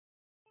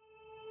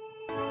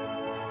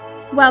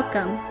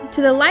Welcome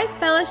to the Life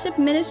Fellowship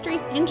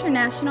Ministries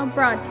International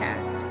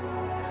broadcast.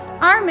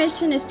 Our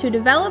mission is to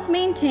develop,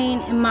 maintain,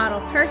 and model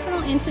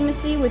personal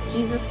intimacy with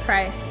Jesus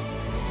Christ.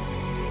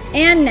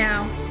 And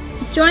now,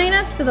 join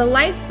us for the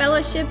Life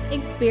Fellowship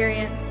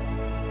experience.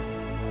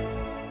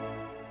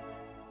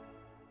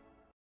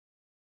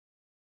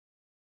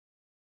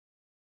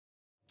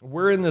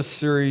 We're in this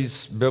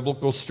series,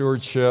 Biblical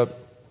Stewardship,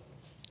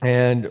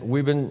 and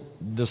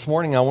this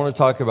morning I want to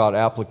talk about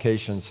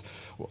applications.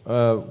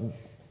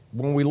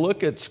 When we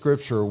look at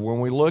Scripture, when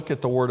we look at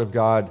the Word of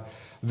God,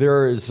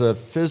 there is a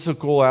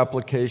physical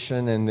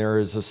application and there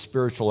is a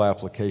spiritual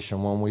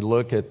application. When we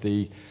look at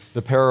the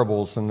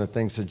parables and the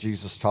things that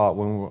Jesus taught,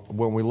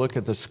 when we look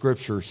at the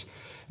Scriptures,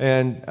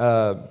 and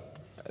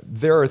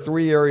there are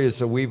three areas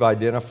that we've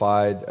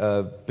identified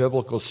of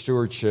biblical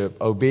stewardship: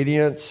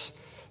 obedience,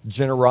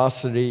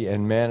 generosity,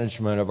 and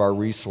management of our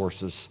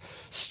resources.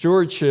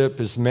 Stewardship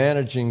is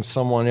managing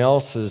someone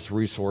else's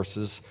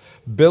resources.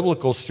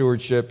 Biblical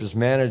stewardship is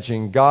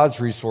managing God's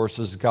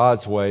resources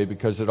God's way,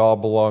 because it all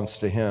belongs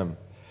to Him.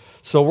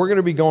 So we're going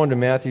to be going to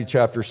Matthew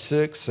chapter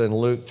 6 and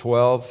Luke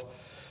 12.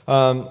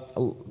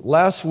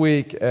 Last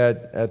week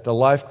at the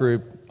life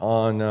group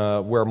on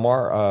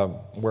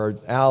where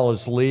Al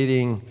is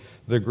leading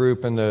the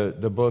group in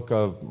the book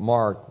of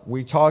Mark,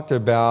 we talked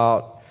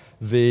about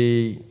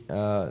the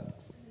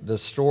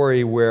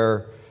story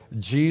where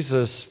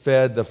Jesus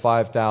fed the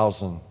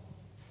 5,000.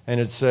 And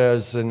it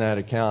says in that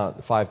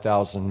account,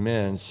 5,000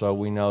 men, so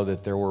we know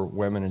that there were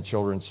women and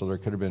children, so there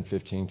could have been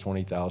 15,000,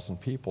 20,000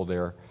 people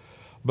there.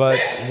 But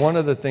one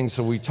of the things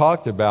that we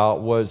talked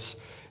about was,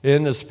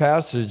 in this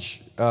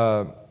passage,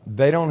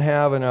 they don't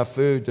have enough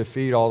food to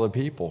feed all the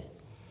people.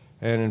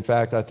 And in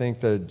fact, I think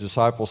the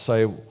disciples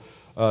say,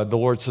 the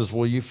Lord says,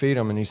 will you feed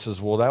them? And He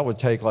says, well, that would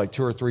take like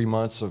 2 or 3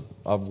 months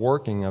of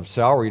working, of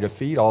salary to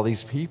feed all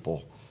these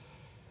people.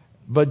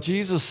 But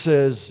Jesus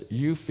says,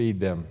 you feed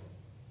them.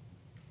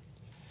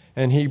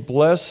 And He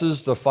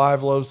blesses the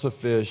 5 loaves of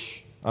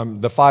fish,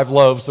 the 5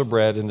 loaves of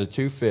bread and the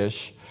 2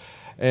 fish,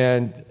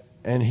 and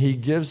He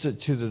gives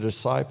it to the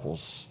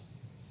disciples.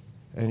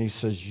 And He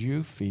says,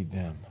 you feed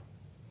them.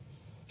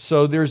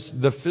 So there's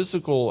the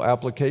physical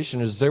application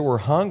is they were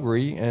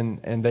hungry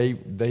and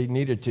they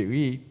needed to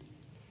eat,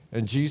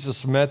 and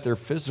Jesus met their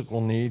physical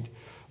need.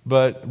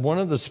 But one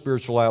of the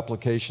spiritual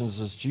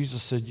applications is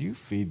Jesus said, you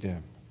feed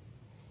them.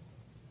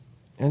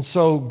 And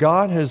so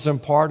God has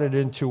imparted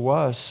into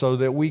us so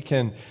that we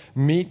can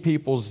meet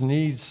people's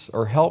needs,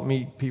 or help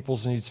meet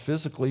people's needs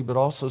physically, but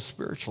also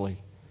spiritually.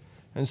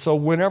 And so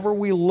whenever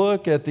we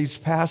look at these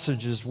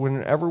passages,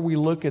 whenever we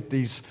look at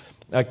these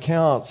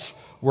accounts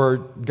where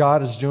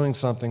God is doing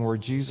something, where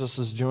Jesus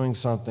is doing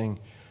something,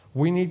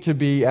 we need to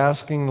be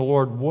asking the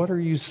Lord, what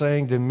are you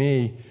saying to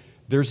me?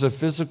 There's a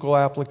physical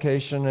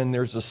application and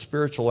there's a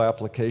spiritual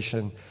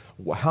application.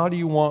 How do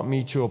you want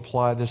me to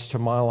apply this to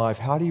my life?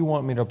 How do you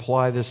want me to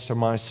apply this to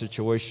my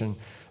situation?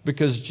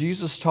 Because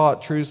Jesus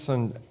taught truths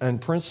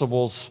and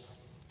principles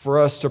for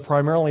us to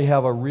primarily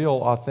have a real,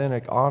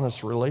 authentic,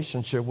 honest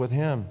relationship with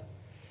Him.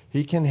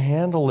 He can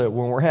handle it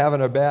when we're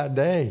having a bad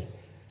day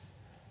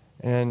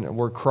and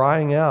we're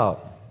crying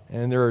out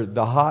and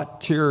the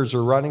hot tears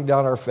are running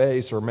down our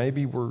face, or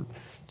maybe we're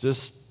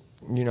just,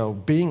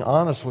 being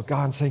honest with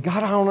God and saying,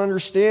 God, I don't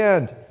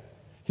understand.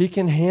 He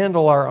can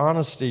handle our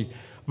honesty.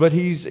 But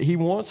He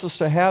wants us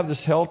to have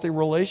this healthy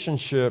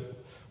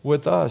relationship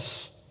with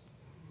us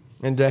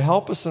and to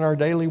help us in our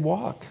daily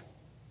walk.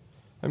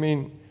 I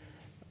mean,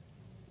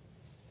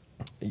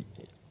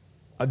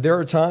 there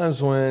are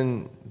times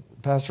when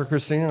Pastor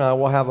Christine and I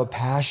will have a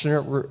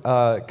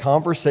passionate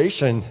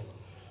conversation,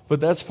 but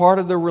that's part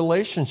of the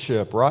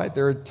relationship, right?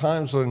 There are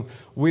times when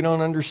we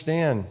don't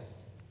understand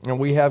and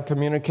we have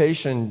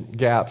communication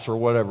gaps or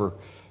whatever.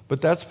 But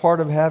that's part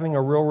of having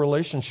a real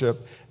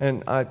relationship.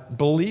 And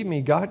believe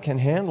me, God can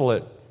handle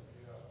it.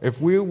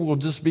 If we will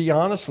just be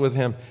honest with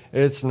Him,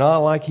 it's not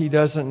like He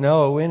doesn't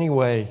know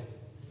anyway.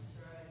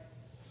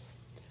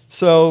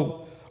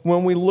 So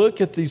when we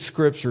look at these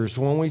scriptures,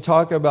 when we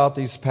talk about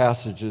these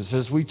passages,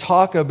 as we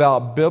talk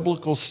about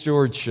biblical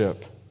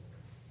stewardship,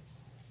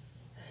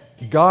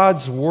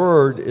 God's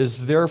Word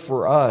is there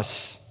for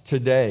us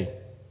today.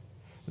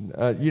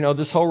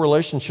 This whole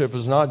relationship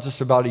is not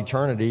just about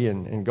eternity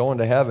and going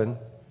to heaven,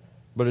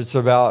 but it's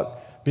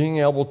about being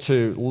able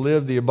to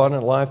live the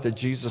abundant life that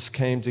Jesus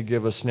came to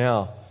give us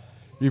now.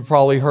 You've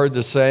probably heard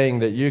the saying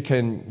that you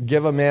can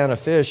give a man a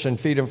fish and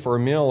feed him for a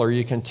meal, or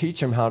you can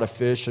teach him how to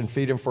fish and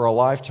feed him for a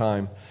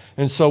lifetime.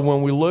 And so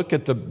when we look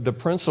at the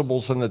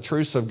principles and the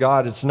truths of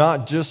God, it's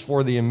not just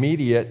for the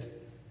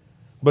immediate,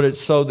 but it's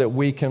so that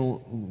we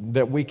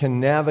can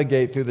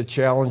navigate through the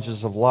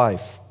challenges of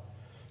life.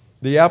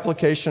 The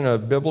application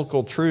of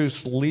biblical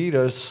truths lead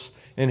us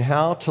in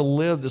how to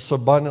live this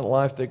abundant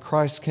life that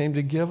Christ came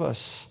to give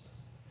us.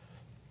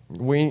 John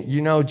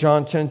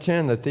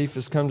 10:10, the thief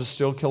has come to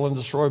steal, kill, and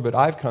destroy, but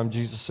I've come,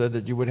 Jesus said,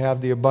 that you would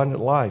have the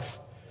abundant life.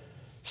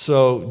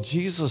 So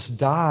Jesus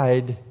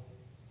died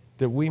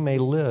that we may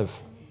live.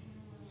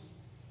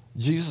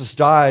 Jesus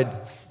died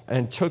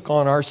and took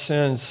on our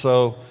sins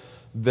so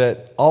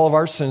that all of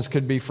our sins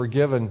could be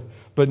forgiven.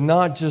 But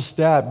not just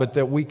that, but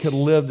that we could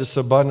live this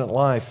abundant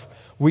life.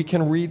 We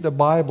can read the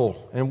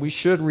Bible, and we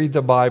should read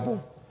the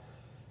Bible.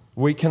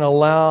 We can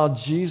allow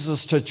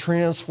Jesus to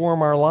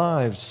transform our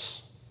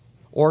lives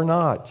or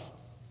not.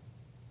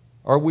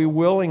 Are we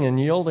willing and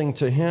yielding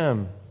to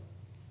Him?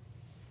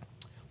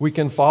 We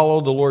can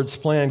follow the Lord's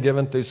plan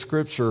given through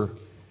Scripture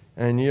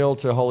and yield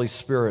to Holy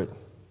Spirit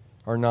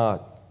or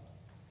not.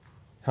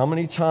 How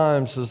many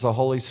times has the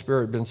Holy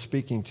Spirit been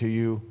speaking to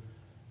you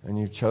and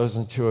you've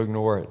chosen to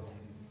ignore it?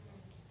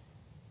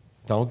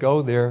 Don't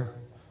go there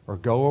or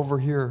go over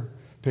here.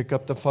 Pick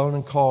up the phone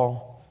and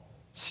call.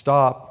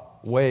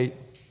 Stop, wait,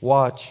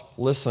 watch,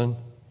 listen,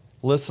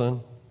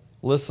 listen,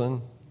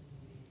 listen.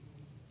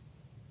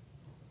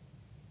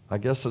 I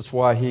guess that's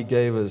why He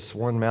gave us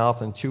one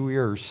mouth and two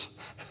ears.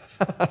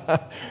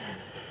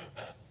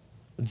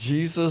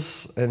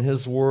 Jesus and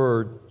His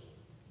Word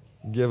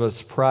give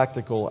us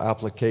practical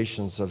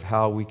applications of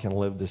how we can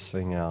live this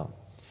thing out.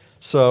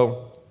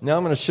 So now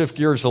I'm going to shift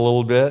gears a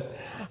little bit.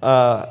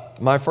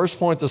 My first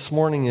point this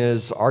morning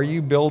is, are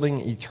you building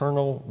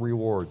eternal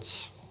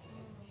rewards?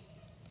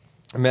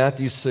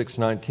 Matthew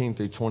 6:19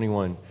 through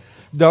 21.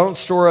 Don't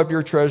store up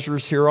your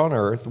treasures here on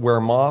earth, where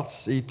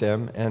moths eat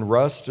them and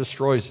rust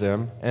destroys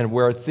them, and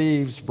where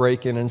thieves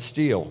break in and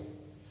steal.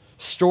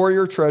 Store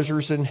your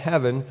treasures in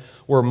heaven,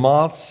 where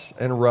moths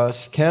and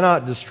rust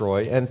cannot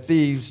destroy, and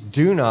thieves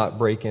do not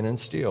break in and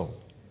steal.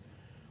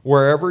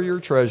 Wherever your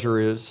treasure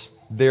is,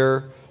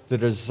 there the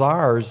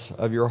desires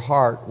of your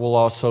heart will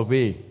also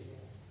be.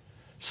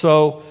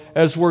 So,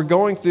 as we're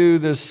going through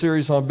this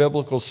series on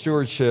biblical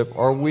stewardship,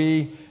 are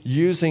we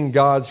using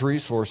God's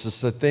resources,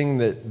 the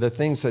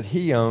things that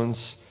He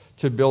owns,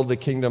 to build the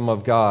kingdom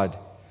of God?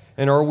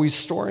 And are we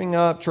storing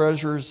up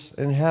treasures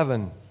in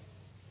heaven?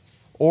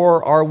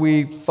 Or are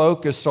we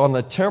focused on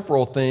the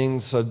temporal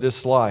things of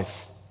this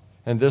life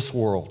and this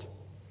world?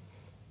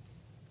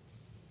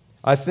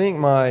 I think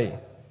my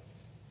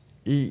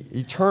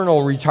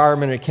eternal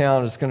retirement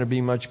account is going to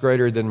be much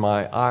greater than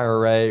my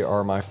IRA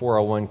or my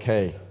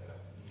 401k.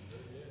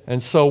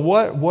 And so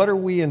what are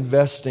we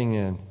investing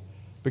in?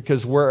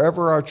 Because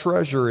wherever our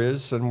treasure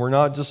is, and we're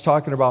not just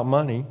talking about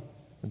money,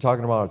 we're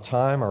talking about our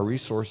time, our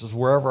resources,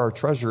 wherever our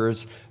treasure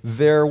is,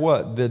 there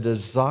what? The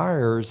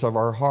desires of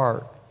our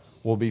heart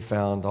will be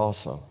found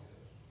also.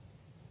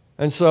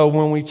 And so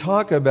when we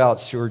talk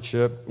about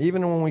stewardship,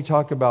 even when we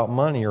talk about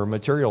money or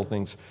material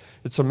things,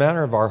 it's a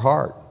matter of our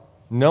heart.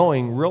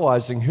 Knowing,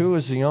 realizing who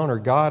is the owner.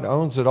 God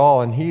owns it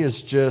all, and He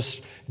has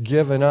just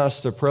given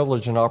us the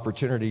privilege and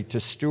opportunity to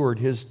steward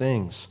His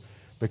things,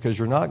 because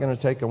you're not going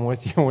to take them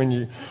with you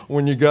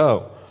when you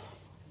go.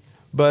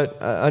 But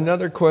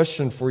another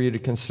question for you to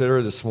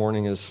consider this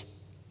morning is,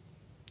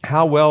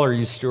 how well are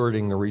you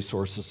stewarding the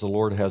resources the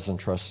Lord has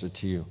entrusted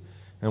to you?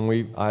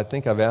 And I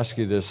think I've asked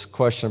you this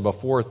question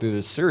before through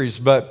this series,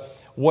 but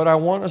what I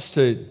want us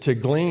to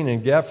glean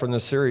and get from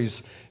this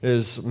series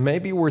is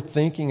maybe we're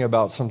thinking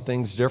about some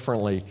things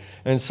differently.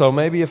 And so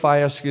maybe if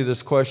I ask you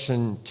this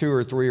question 2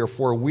 or 3 or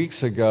 4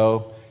 weeks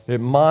ago,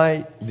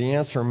 the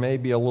answer may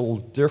be a little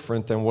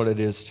different than what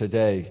it is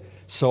today.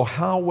 So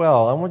how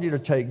well, I want you to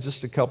take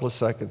just a couple of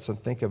seconds and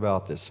think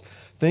about this.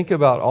 Think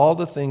about all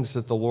the things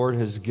that the Lord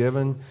has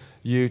given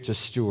you to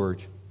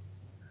steward,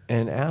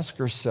 and ask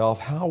yourself,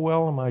 how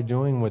well am I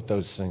doing with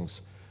those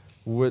things?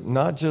 With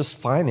not just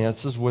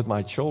finances, with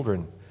my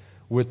children,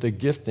 with the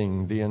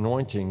gifting, the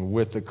anointing,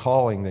 with the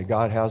calling that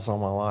God has on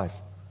my life,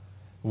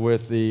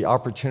 with the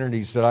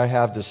opportunities that I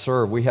have to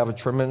serve. We have a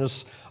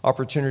tremendous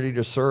opportunity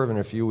to serve in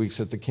a few weeks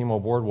at the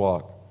Chemo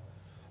Boardwalk.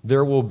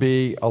 There will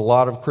be a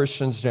lot of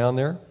Christians down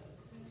there,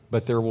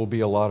 but there will be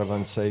a lot of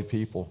unsaved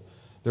people.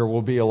 There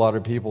will be a lot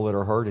of people that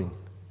are hurting.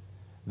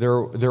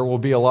 There will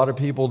be a lot of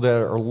people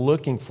that are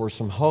looking for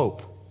some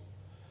hope.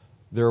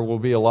 There will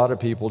be a lot of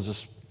people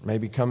just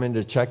maybe come in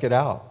to check it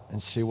out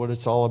and see what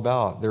it's all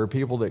about. There are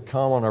people that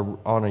come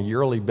on a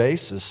yearly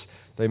basis.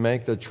 They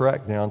make the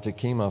trek down to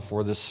Kemah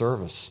for this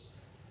service.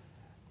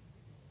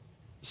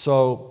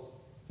 So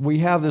we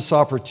have this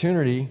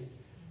opportunity.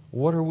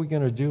 What are we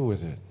going to do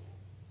with it?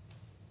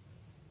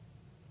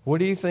 What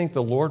do you think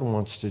the Lord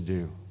wants to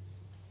do?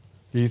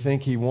 Do you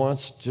think He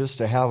wants just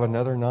to have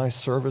another nice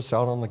service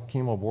out on the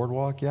Chemo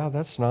Boardwalk? Yeah,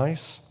 that's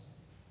nice.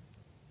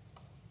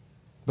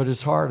 But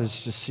His heart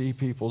is to see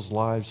people's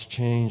lives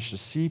change, to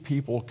see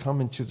people come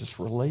into this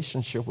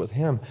relationship with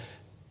Him.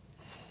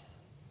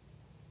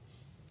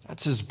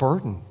 That's His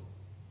burden.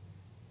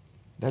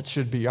 That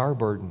should be our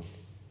burden.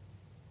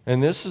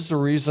 And this is the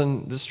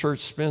reason this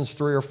church spends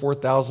 $3,000 or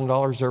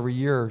 $4,000 every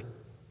year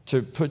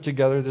to put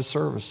together this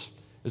service.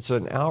 It's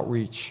an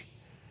outreach.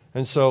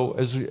 And so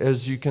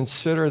as you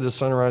consider the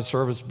sunrise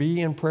service,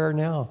 be in prayer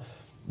now.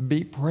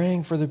 Be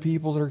praying for the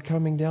people that are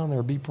coming down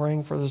there. Be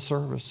praying for the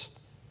service.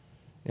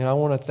 And I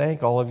want to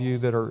thank all of you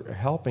that are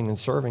helping and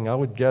serving. I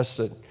would guess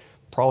that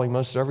probably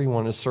most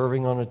everyone is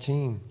serving on a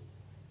team.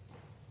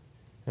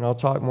 And I'll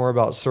talk more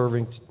about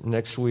serving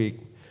next week.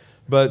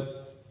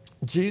 But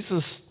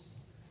Jesus,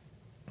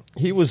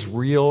 He was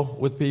real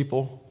with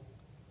people.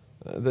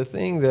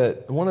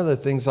 One of the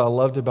things I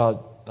love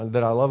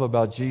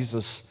about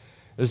Jesus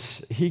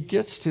is he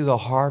gets to the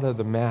heart of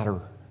the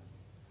matter.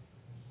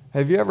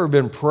 Have you ever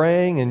been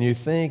praying and you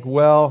think,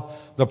 well,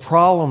 the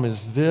problem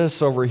is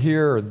this over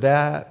here or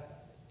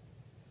that?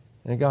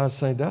 And God's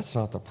saying, that's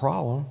not the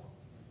problem.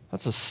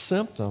 That's a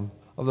symptom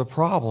of the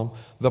problem.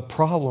 The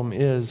problem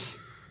is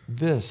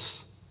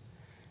this.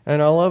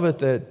 And I love it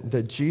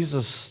that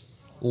Jesus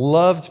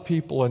loved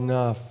people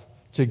enough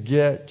to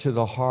get to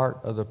the heart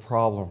of the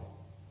problem.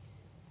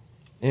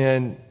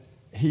 And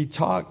he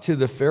talked to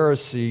the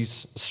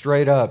Pharisees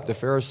straight up, the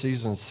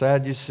Pharisees and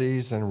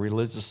Sadducees and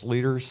religious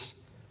leaders.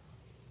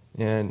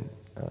 And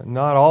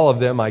not all of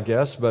them, I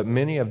guess, but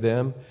many of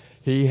them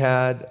he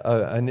had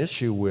an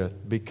issue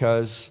with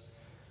because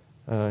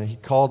he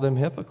called them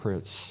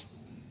hypocrites.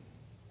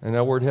 And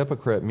that word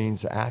hypocrite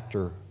means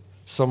actor,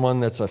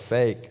 someone that's a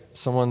fake,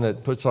 someone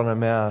that puts on a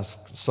mask,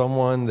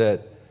 someone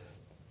that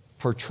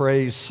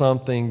portrays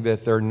something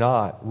that they're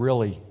not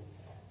really.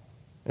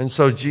 And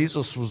so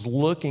Jesus was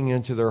looking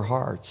into their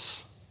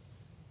hearts.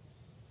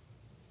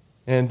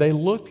 And they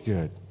looked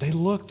good. They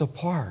looked the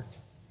part.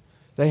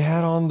 They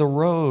had on the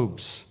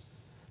robes.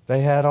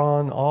 They had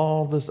on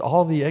all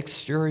the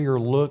exterior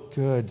looked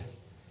good.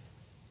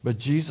 But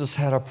Jesus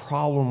had a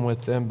problem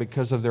with them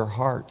because of their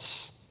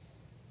hearts.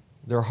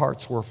 Their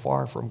hearts were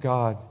far from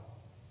God.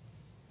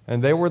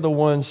 And they were the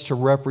ones to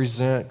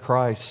represent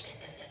Christ,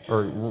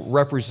 or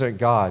represent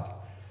God.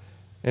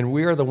 And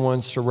we are the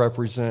ones to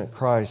represent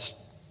Christ.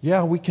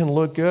 Yeah, we can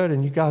look good,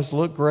 and you guys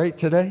look great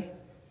today.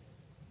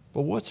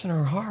 But what's in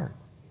our heart?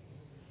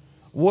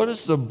 What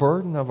is the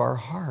burden of our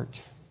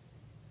heart?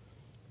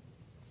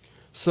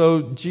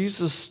 So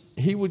Jesus,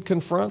 he would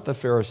confront the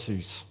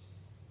Pharisees.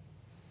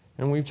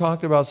 And we've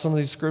talked about some of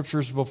these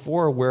scriptures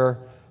before where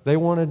they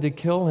wanted to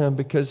kill him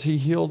because he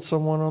healed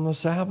someone on the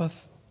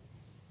Sabbath.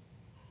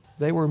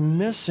 They were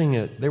missing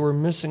it. They were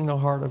missing the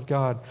heart of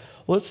God.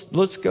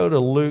 Let's go to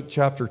Luke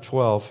chapter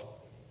 12.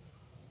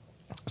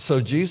 So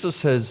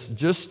Jesus has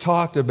just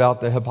talked about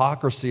the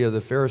hypocrisy of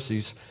the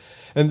Pharisees.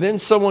 And then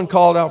someone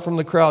called out from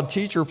the crowd,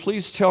 "Teacher,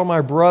 please tell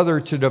my brother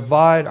to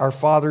divide our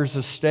father's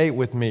estate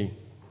with me."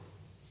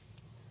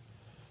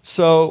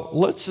 So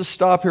let's just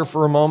stop here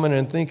for a moment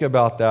and think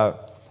about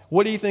that.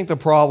 What do you think the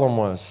problem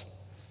was?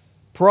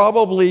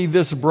 Probably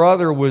this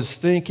brother was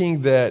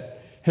thinking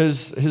that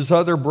his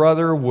other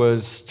brother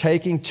was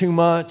taking too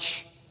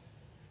much.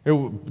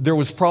 There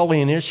was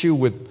probably an issue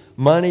with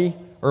money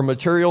or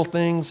material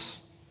things.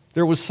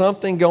 There was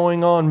something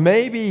going on.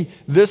 Maybe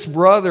this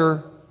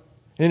brother,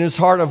 in his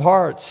heart of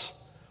hearts,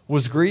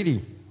 was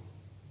greedy.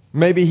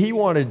 Maybe he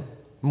wanted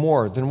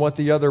more than what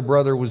the other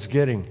brother was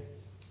getting.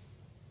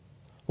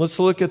 Let's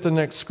look at the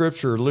next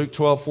scripture, Luke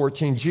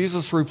 12:14.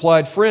 Jesus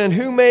replied, "Friend,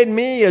 who made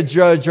me a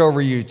judge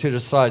over you to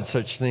decide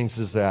such things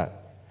as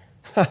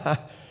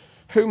that?"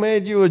 Who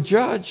made you a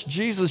judge?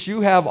 Jesus,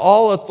 you have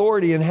all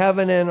authority in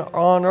heaven and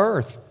on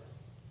earth.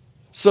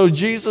 So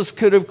Jesus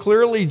could have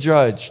clearly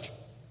judged.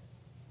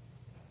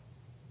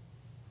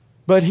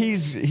 But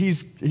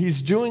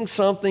he's doing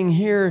something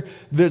here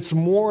that's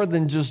more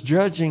than just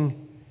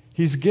judging.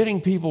 He's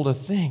getting people to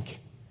think.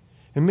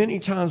 And many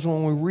times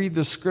when we read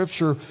the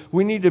scripture,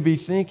 we need to be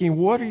thinking,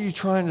 what are you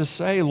trying to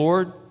say,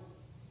 Lord?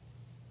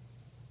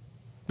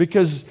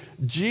 Because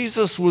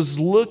Jesus was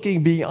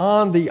looking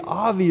beyond the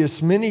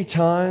obvious many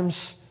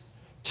times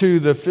to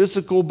the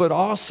physical, but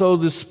also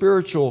the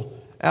spiritual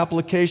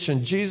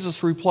application.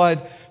 Jesus replied,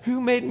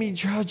 "Who made me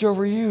judge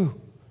over you?"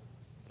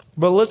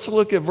 But let's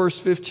look at verse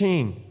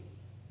 15.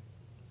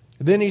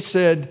 Then he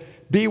said,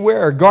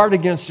 "Beware, guard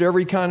against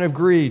every kind of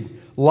greed.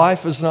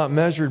 Life is not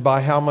measured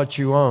by how much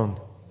you own."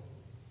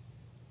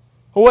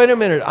 Oh, wait a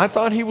minute. I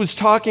thought he was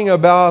talking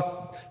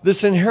about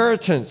this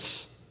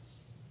inheritance.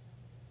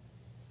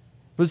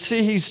 But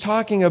see, he's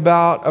talking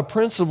about a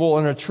principle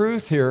and a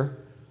truth here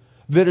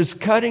that is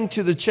cutting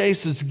to the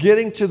chase. It's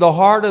getting to the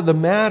heart of the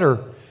matter.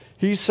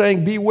 He's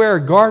saying, beware,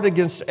 guard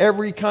against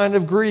every kind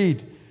of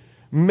greed.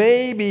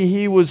 Maybe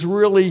he was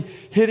really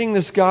hitting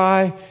this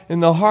guy in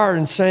the heart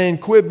and saying,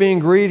 quit being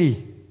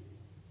greedy.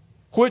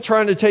 Quit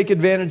trying to take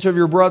advantage of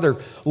your brother.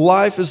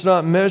 Life is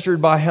not measured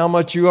by how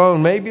much you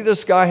own. Maybe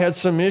this guy had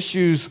some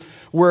issues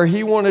where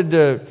he wanted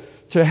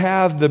to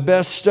have the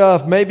best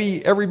stuff.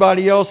 Maybe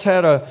everybody else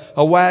had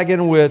a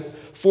wagon with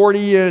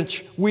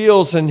 40-inch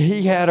wheels and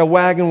he had a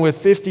wagon with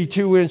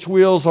 52-inch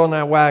wheels on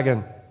that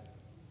wagon.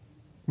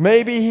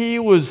 Maybe he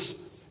was,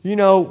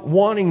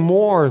 wanting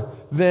more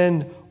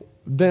than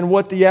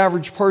what the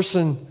average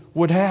person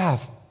would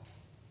have.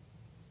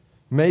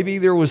 Maybe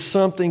there was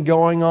something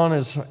going on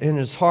in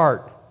his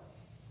heart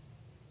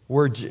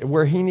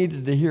where he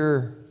needed to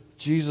hear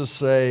Jesus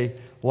say,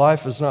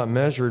 life is not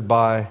measured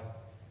by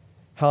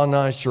how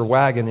nice your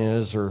wagon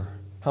is or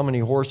how many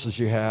horses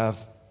you have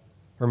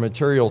or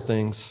material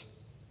things,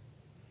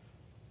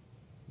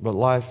 but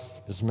life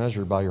is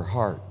measured by your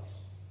heart.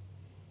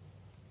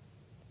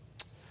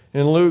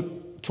 In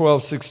Luke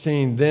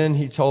 12:16, then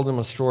he told them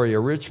a story. A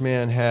rich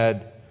man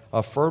had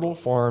a fertile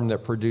farm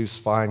that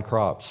produced fine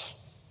crops.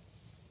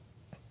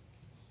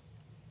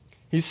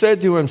 He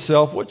said to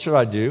himself, what should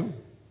I do?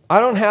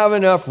 I don't have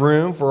enough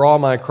room for all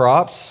my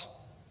crops.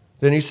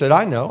 Then he said,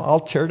 I know, I'll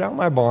tear down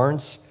my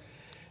barns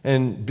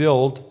and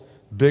build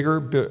bigger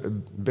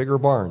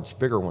barns,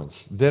 bigger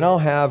ones. Then I'll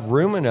have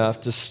room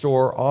enough to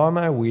store all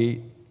my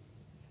wheat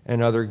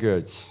and other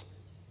goods.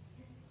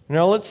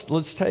 Now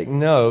let's take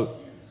note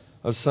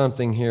of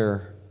something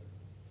here.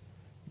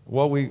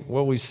 What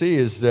we see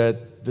is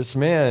that this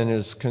man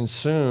is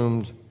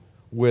consumed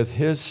with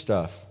his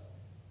stuff.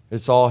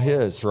 It's all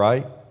his,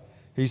 right?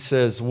 He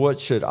says, what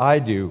should I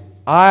do?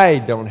 I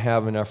don't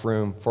have enough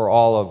room for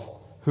all of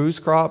whose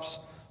crops?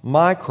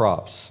 My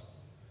crops.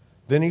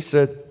 Then he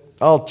said,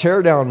 I'll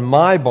tear down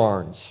my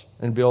barns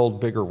and build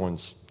bigger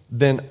ones.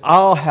 Then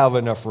I'll have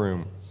enough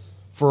room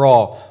for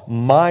all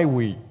my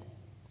wheat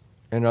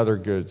and other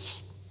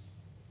goods.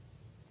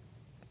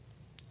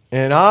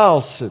 And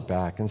I'll sit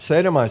back and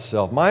say to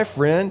myself, my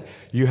friend,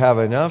 you have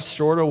enough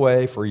stored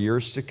away for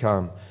years to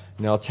come.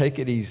 Now take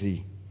it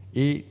easy.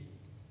 Eat,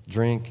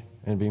 drink,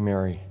 and be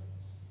merry.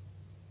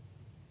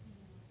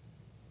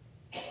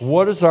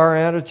 What is our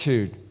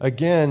attitude?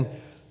 Again,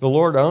 the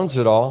Lord owns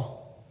it all.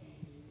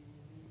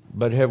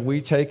 But have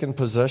we taken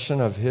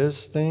possession of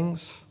His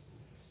things?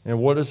 And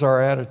what is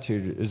our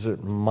attitude? Is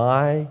it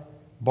my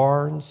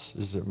barns?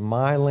 Is it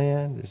my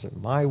land? Is it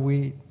my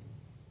wheat?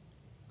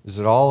 Is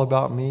it all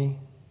about me?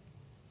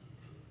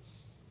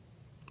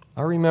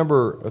 I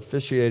remember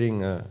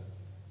officiating a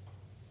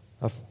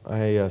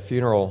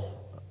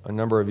funeral a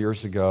number of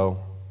years ago,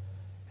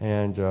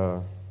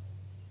 and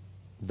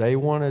they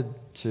wanted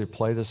to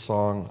play the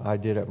song, I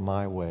Did It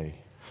My Way.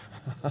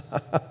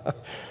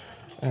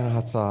 And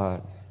I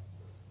thought,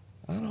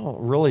 I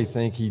don't really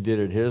think he did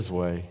it his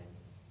way.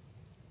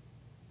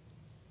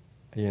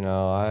 You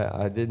know,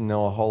 I didn't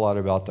know a whole lot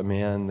about the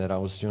man that I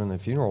was doing the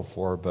funeral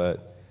for,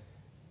 but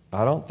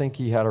I don't think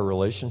he had a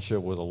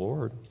relationship with the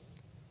Lord.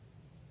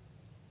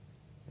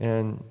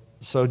 And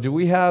so do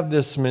we have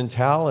this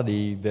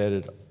mentality that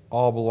it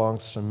all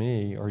belongs to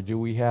me, or do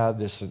we have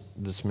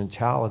this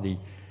mentality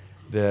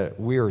that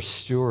we are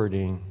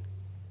stewarding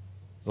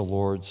the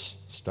Lord's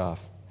stuff,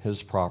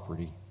 His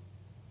property?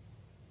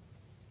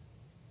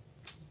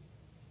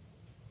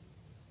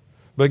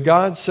 But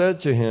God said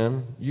to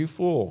him, you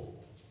fool,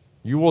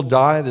 you will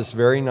die this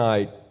very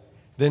night.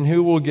 Then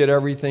who will get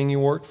everything you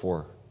worked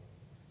for?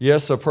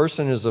 Yes, a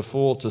person is a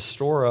fool to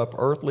store up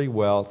earthly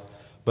wealth,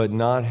 but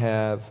not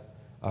have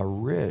a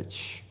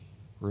rich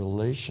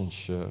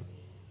relationship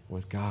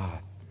with God.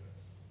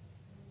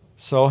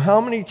 So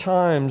how many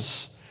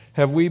times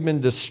have we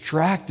been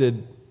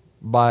distracted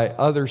by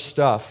other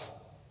stuff,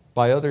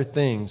 by other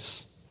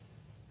things,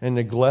 and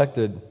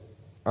neglected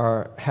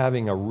our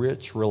having a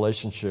rich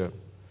relationship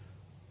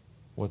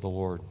with the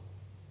Lord?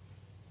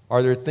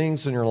 Are there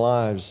things in your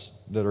lives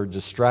that are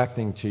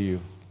distracting to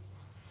you?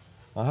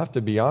 I have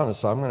to be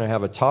honest. I'm going to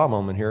have a ta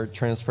moment here,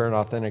 transparent,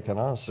 authentic, and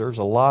honest. There's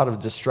a lot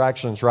of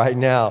distractions right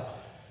now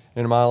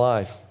in my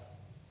life.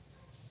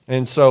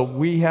 And so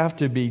we have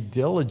to be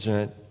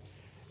diligent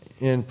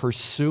in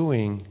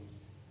pursuing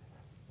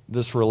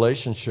this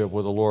relationship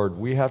with the Lord.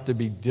 We have to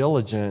be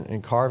diligent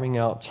in carving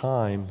out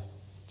time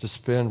to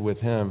spend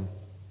with Him,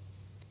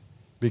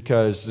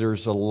 because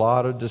there's a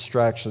lot of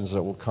distractions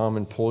that will come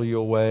and pull you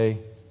away.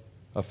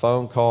 A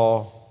phone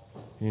call,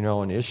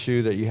 an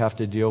issue that you have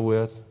to deal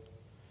with.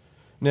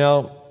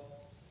 Now,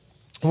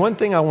 one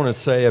thing I want to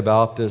say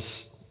about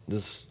this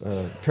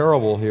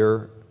parable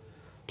here,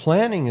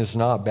 planning is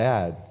not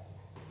bad.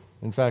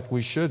 In fact,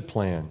 we should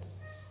plan.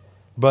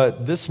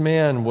 But this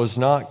man was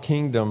not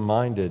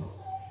kingdom-minded.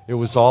 It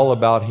was all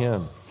about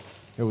him.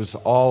 It was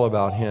all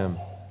about him.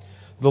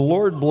 The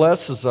Lord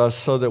blesses us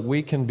so that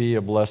we can be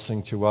a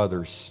blessing to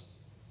others.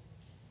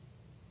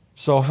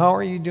 So how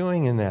are you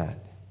doing in that?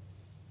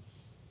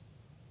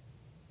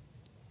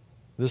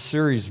 This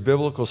series,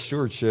 Biblical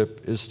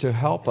Stewardship, is to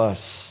help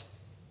us.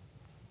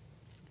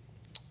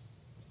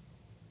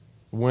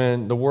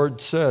 When the Word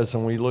says,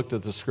 and we looked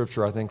at the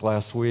scripture I think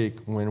last week,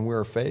 when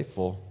we're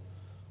faithful,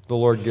 the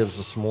Lord gives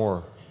us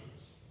more.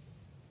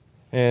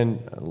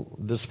 And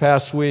this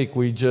past week,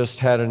 we just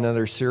had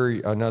another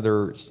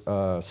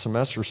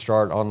semester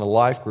start on the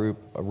life group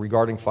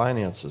regarding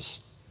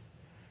finances.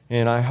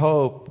 And I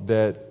hope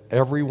that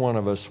every one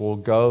of us will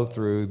go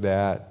through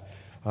that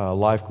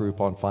life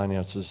group on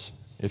finances.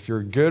 If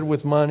you're good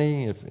with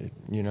money,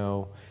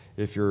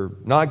 if you're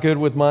not good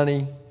with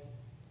money,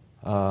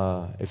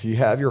 if you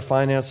have your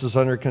finances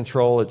under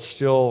control, it's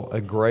still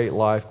a great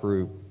life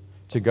group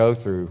to go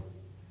through,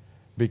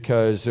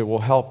 because it will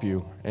help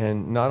you.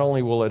 And not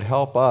only will it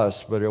help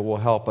us, but it will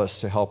help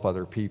us to help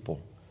other people.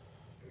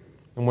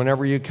 And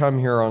whenever you come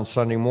here on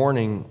Sunday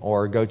morning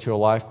or go to a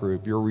life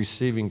group, you're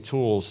receiving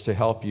tools to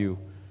help you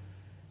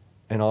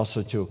and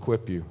also to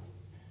equip you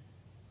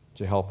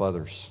to help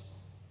others.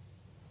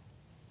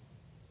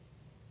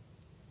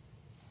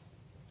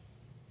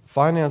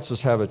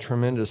 Finances have a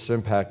tremendous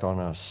impact on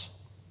us.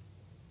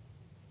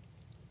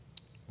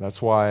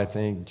 That's why I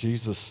think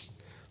Jesus,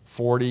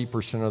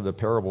 40% of the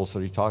parables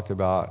that He talked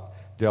about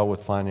dealt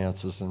with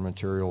finances and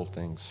material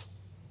things.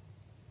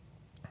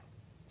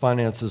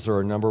 finances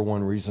are a number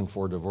one reason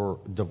for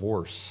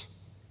divorce.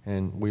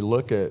 And we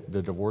look at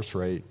the divorce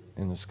rate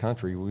in this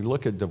country. We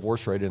look at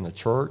divorce rate in the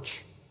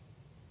church.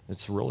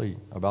 It's really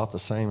about the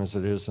same as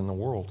it is in the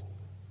world.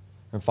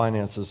 And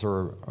finances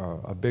are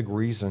a big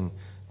reason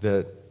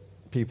that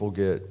people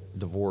get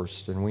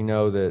divorced. And we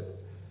know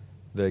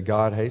that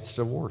God hates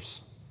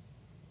divorce.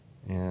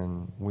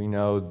 And we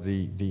know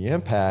the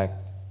impact,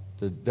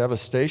 the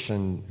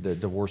devastation that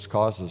divorce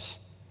causes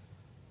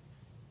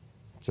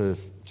to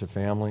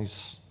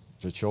families,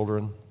 to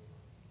children.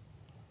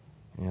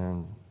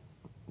 And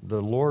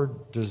the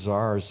Lord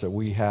desires that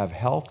we have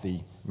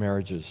healthy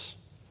marriages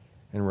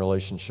and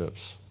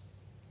relationships.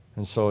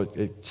 And so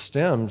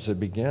it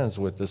begins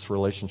with this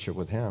relationship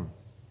with Him.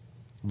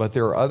 But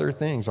there are other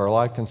things. Our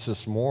life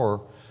consists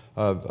more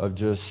of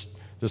just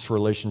this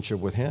relationship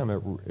with Him.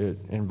 It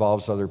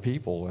involves other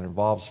people. It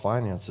involves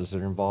finances.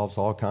 It involves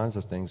all kinds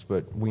of things.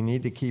 But we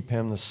need to keep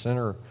Him the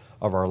center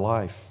of our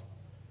life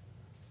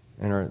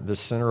and the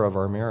center of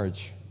our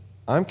marriage.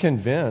 I'm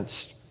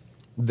convinced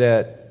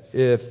that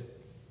if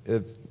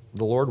the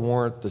Lord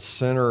weren't the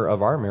center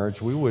of our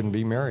marriage, we wouldn't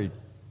be married.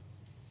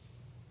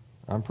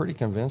 I'm pretty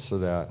convinced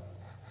of that.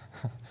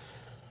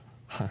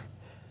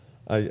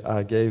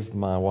 I gave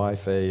my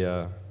wife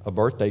a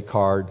birthday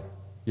card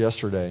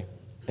yesterday,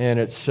 and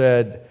it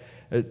said,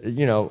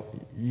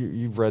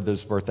 you've read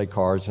those birthday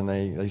cards, and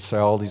they say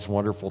all these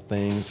wonderful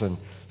things, and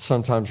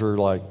sometimes you're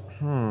like,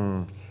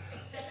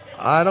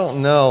 I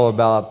don't know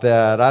about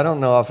that. I don't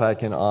know if I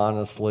can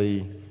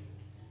honestly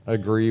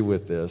agree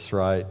with this,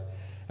 right?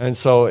 And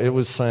so it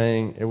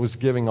was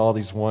giving all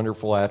these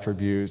wonderful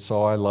attributes.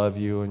 Oh, I love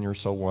you, and you're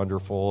so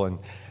wonderful.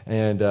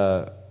 And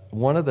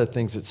one of the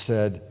things it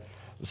said,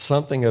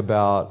 something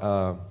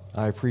about,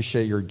 I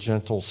appreciate your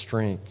gentle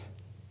strength.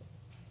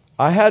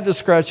 I had to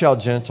scratch out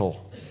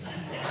gentle.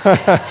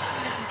 I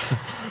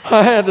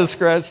had to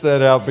scratch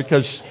that out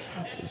because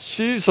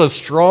she's a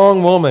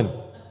strong woman,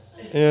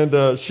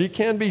 and she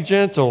can be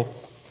gentle.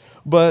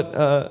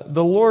 But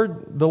the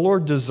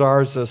Lord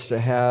desires us to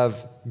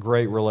have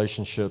great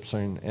relationships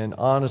and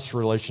honest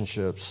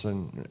relationships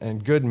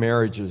and good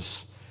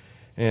marriages.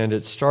 And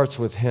it starts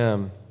with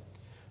Him,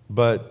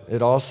 but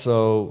it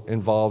also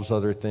involves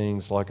other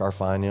things like our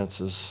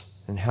finances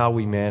and how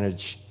we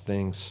manage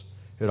things.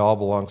 It all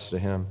belongs to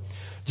Him.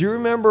 Do you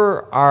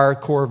remember our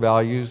core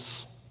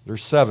values?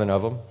 There's 7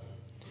 of them.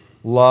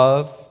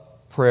 Love,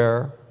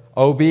 prayer,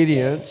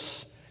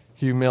 obedience,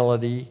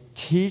 humility,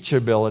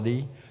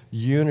 teachability,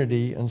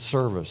 unity, and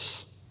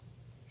service.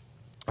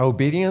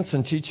 Obedience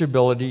and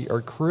teachability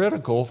are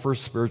critical for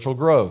spiritual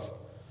growth.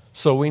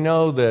 So we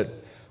know that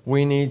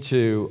we need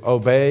to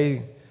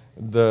obey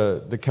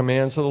the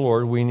commands of the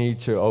Lord. We need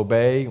to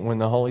obey when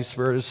the Holy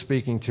Spirit is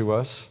speaking to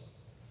us.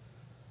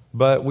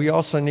 But we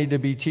also need to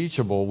be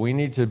teachable. We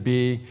need to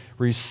be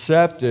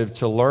receptive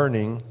to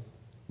learning,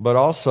 but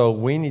also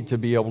we need to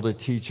be able to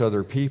teach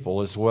other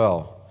people as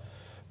well.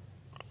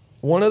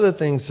 One of the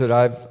things that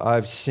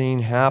I've seen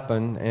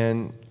happen,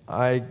 and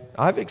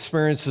I've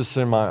experienced this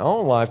in my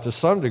own life to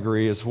some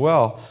degree as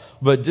well,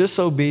 but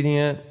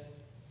disobedient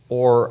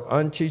or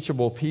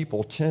unteachable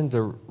people tend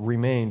to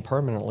remain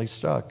permanently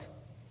stuck.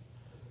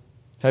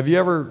 Have you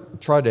ever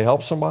tried to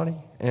help somebody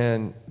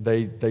and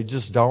they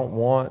just don't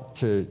want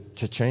to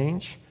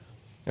change?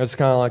 It's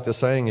kind of like the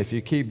saying, if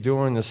you keep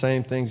doing the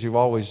same things you've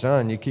always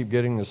done, you keep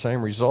getting the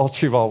same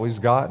results you've always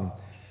gotten.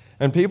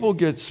 And people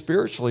get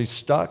spiritually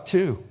stuck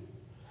too,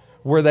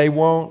 where they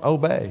won't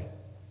obey,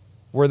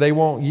 where they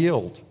won't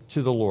yield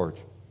to the Lord.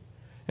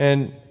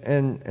 And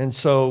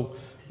so,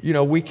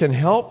 we can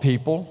help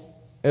people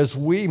as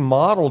we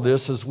model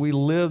this, as we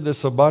live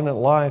this abundant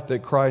life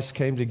that Christ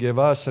came to give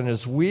us, and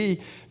as we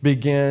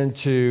begin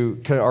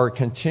to, or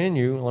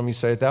continue, let me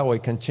say it that way,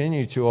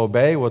 continue to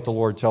obey what the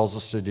Lord tells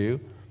us to do,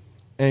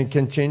 and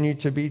continue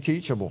to be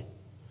teachable.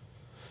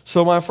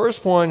 So my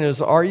first point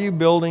is, are you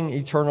building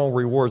eternal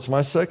rewards?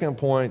 My second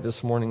point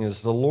this morning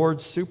is the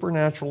Lord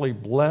supernaturally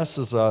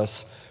blesses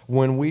us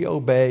when we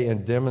obey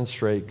and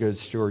demonstrate good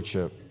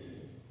stewardship.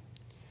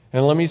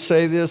 And let me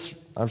say this,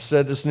 I've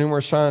said this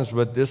numerous times,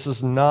 but this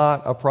is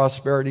not a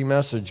prosperity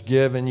message.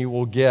 Give and you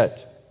will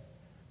get.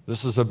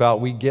 This is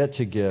about we get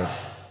to give.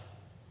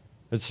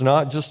 It's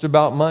not just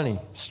about money.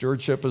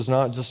 Stewardship is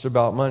not just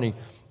about money.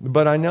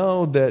 But I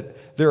know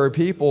that there are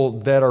people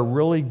that are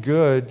really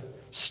good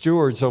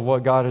stewards of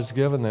what God has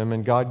given them,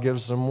 and God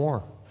gives them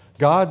more.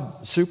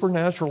 God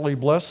supernaturally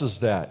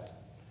blesses that.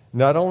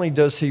 Not only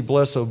does He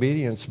bless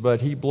obedience,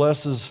 but He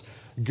blesses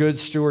good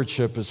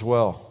stewardship as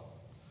well.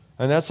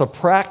 And that's a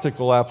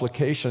practical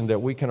application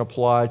that we can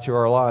apply to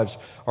our lives.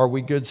 Are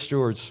we good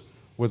stewards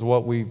with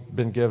what we've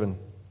been given?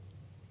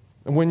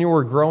 And when you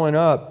were growing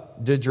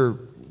up, did your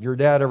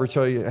dad ever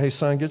tell you, hey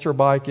son, get your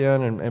bike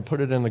in and put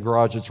it in the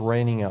garage, it's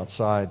raining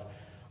outside?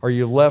 Or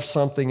you left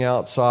something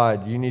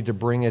outside, you need to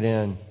bring it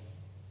in.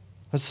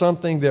 That's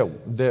something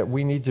that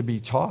we need to be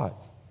taught.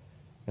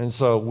 And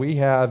so we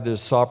have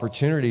this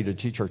opportunity to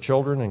teach our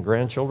children and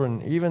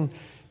grandchildren,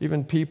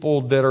 even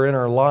people that are in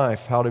our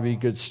life, how to be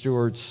good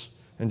stewards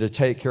and to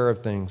take care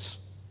of things.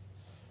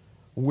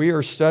 we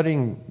are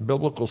studying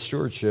biblical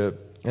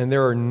stewardship, and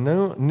there are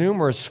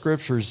numerous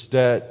scriptures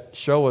that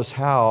show us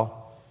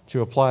how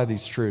to apply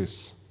these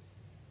truths.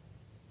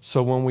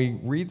 So when we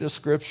read the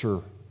scripture,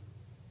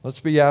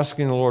 let's be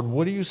asking the Lord,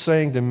 what are you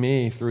saying to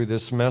me through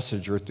this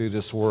message or through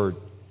this word?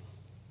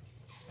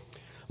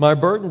 My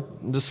burden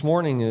this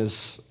morning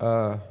is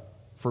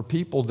for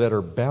people that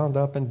are bound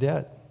up in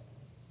debt.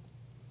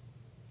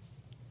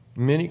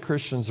 Many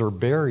Christians are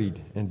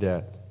buried in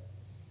debt.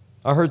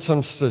 I heard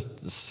some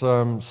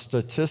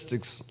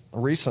statistics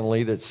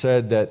recently that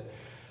said that,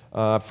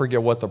 I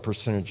forget what the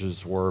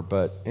percentages were,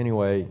 but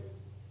anyway,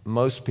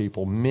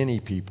 many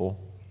people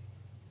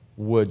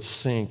would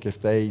sink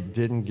if they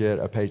didn't get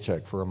a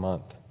paycheck for a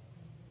month.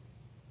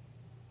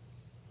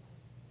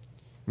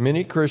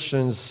 Many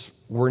Christians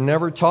were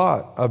never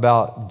taught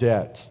about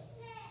debt.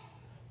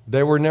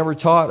 They were never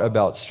taught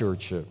about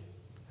stewardship.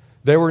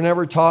 They were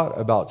never taught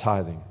about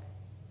tithing.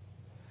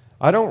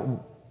 I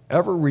don't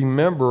ever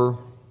remember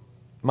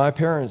my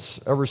parents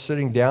ever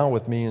sitting down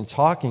with me and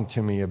talking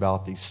to me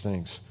about these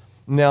things.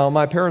 Now,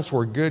 my parents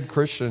were good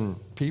Christian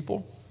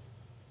people.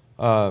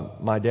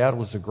 My dad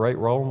was a great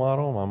role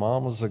model. My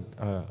mom was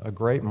a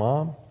great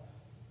mom.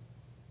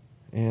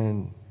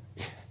 And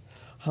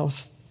I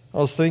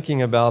was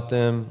thinking about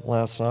them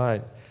last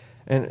night,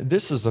 and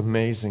this is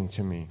amazing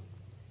to me.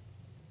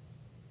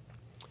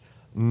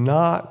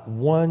 Not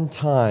one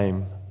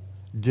time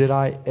did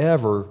I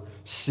ever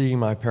see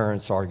my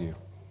parents argue.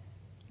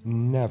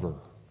 Never.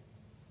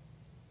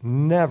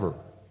 Never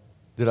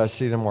did I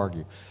see them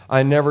argue.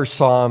 I never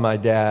saw my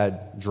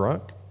dad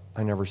drunk.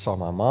 I never saw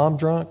my mom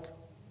drunk.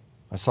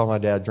 I saw my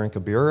dad drink a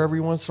beer every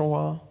once in a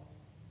while.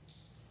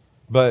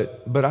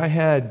 But I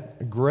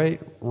had great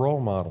role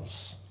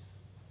models.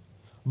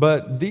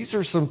 But these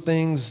are some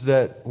things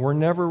that were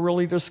never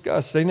really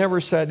discussed. They never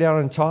sat down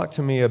and talked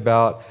to me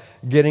about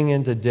getting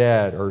into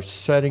debt or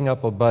setting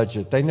up a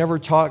budget. They never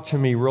talked to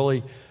me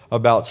really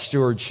about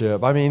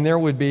stewardship. I mean, there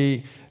would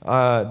be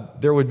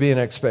an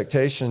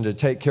expectation to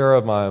take care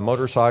of my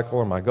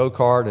motorcycle and my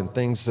go-kart and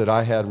things that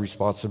I had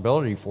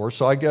responsibility for.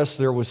 So I guess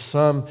there was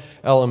some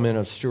element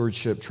of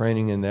stewardship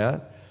training in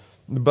that.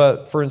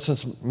 But for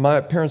instance,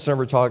 my parents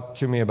never talked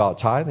to me about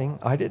tithing.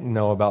 I didn't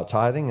know about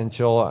tithing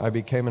until I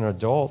became an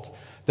adult.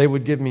 They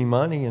would give me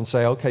money and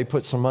say, okay,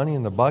 put some money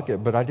in the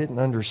bucket, but I didn't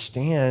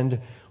understand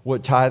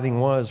what tithing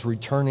was,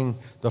 returning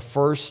the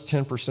first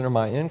 10% of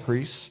my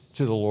increase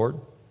to the Lord.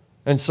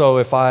 And so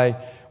if I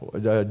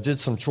did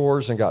some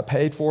chores and got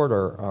paid for it,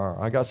 or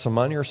I got some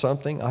money or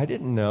something, I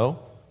didn't know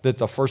that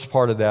the first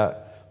part of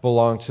that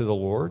belonged to the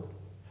Lord.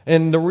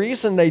 And the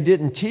reason they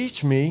didn't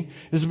teach me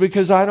is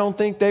because I don't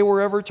think they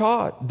were ever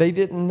taught. They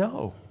didn't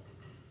know.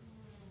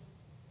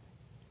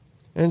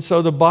 And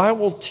so the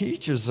Bible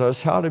teaches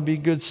us how to be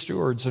good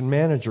stewards and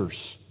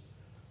managers.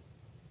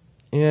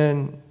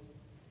 And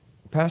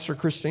Pastor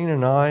Christine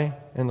and I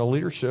and the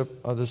leadership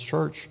of this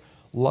church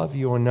love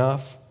you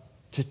enough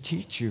to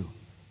teach you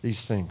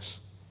these things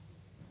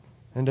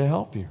and to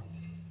help you.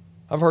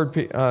 I've heard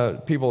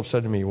people have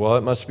said to me, well,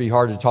 it must be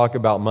hard to talk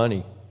about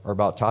money or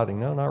about tithing.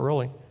 No, not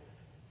really.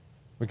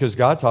 Because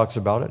God talks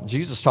about it.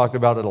 Jesus talked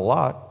about it a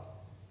lot.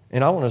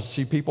 And I want to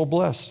see people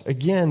blessed.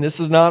 Again, this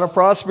is not a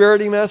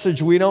prosperity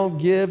message. We don't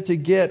give to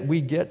get,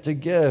 we get to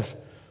give.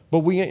 But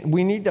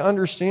we need to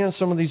understand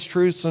some of these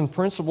truths and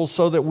principles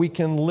so that we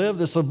can live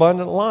this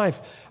abundant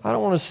life. I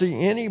don't want to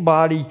see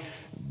anybody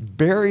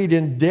buried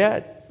in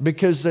debt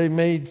because they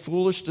made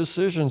foolish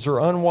decisions or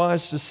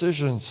unwise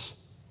decisions.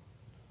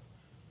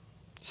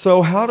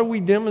 So how do we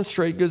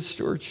demonstrate good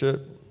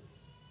stewardship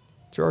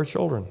to our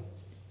children?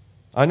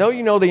 I know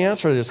you know the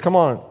answer to this. Come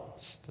on,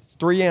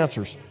 3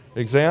 answers.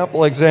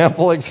 Example,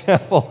 example,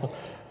 example.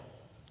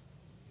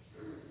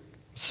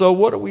 So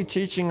what are we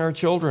teaching our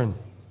children?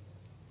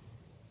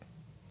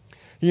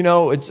 You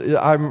know,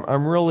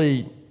 I'm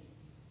really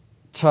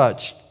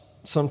touched.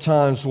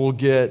 Sometimes we'll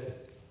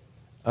get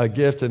a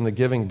gift in the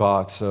giving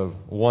box of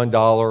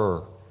 $1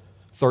 or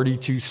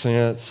 32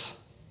 cents,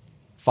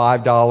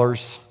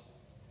 $5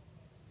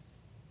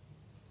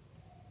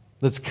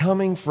 that's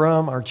coming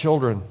from our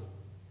children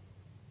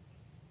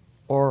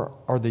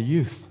or the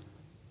youth.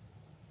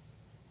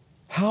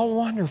 How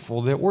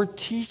wonderful that we're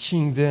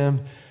teaching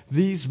them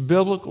these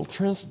biblical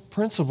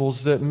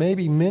principles that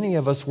maybe many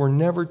of us were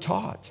never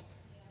taught.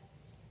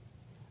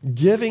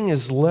 Giving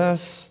is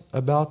less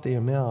about the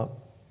amount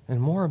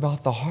and more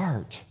about the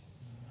heart.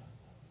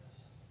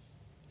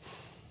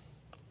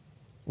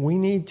 We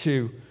need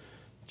to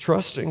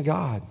trust in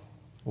God.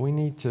 We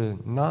need to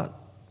not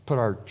put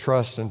our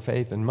trust and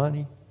faith in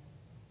money.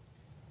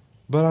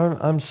 But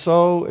I'm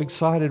so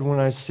excited when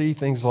I see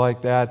things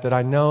like that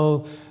I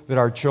know that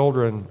our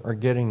children are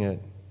getting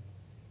it.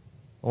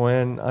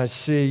 When I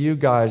see you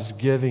guys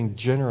giving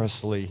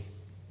generously,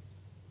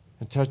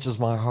 it touches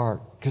my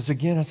heart. Because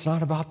again, it's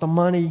not about the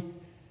money.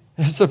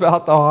 It's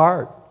about the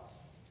heart.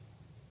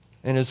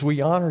 And as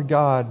we honor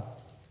God,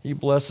 He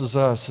blesses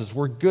us as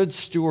we're good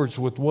stewards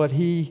with what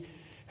He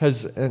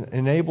has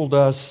enabled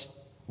us,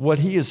 what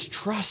He has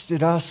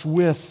trusted us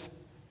with.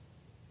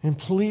 And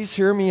please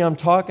hear me, I'm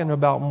talking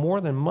about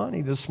more than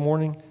money this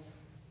morning.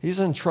 He's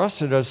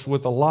entrusted us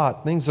with a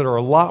lot, things that are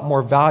a lot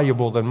more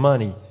valuable than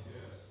money.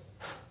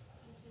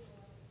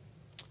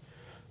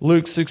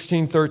 Luke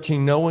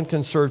 16:13, no one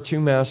can serve two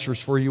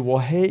masters, for you will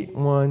hate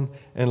one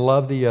and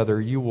love the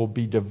other. You will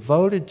be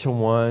devoted to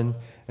one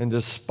and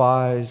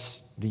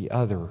despise the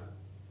other.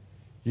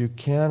 You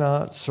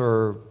cannot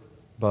serve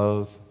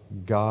both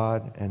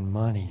God and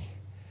money.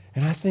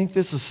 And I think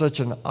this is such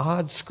an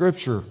odd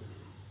scripture.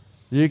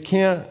 You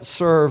can't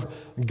serve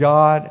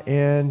God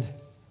and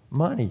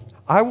money.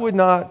 I would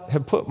not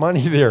have put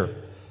money there.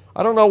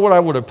 I don't know what I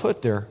would have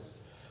put there.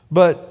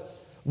 But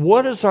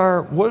what is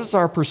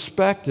our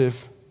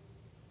perspective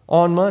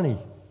on money?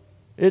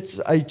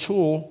 It's a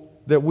tool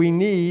that we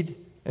need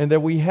and that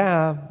we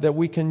have that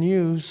we can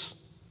use,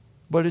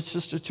 but it's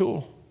just a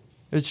tool.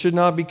 It should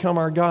not become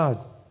our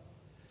God.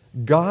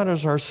 God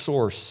is our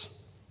source.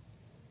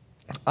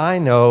 I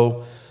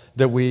know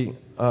that we,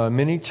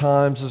 many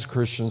times as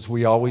Christians,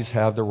 we always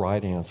have the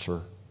right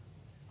answer,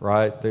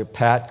 right? The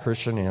pat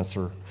Christian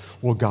answer.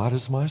 Well, God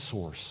is my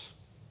source.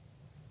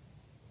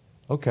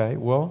 Okay,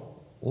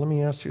 well, let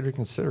me ask you to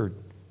consider,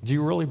 do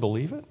you really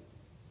believe it?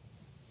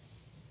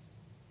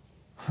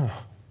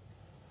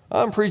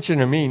 I'm preaching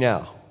to me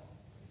now.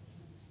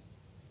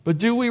 But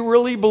do we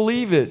really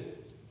believe it?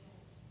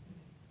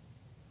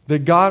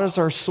 That God is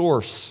our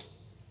source?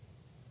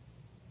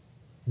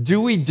 Do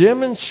we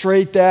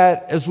demonstrate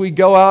that as we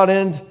go out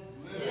and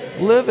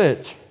live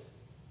it?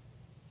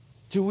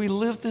 Do we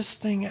live this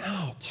thing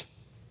out?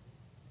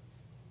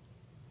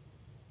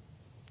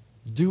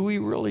 Do we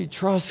really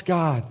trust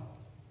God?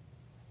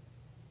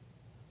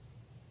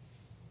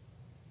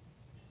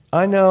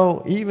 I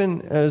know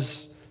even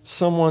as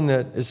someone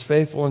that is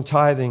faithful in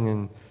tithing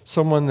and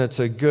someone that's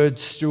a good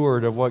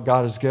steward of what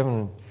God has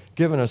given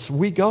us,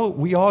 we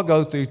all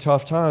go through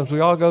tough times. We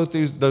all go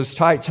through those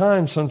tight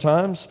times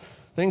sometimes.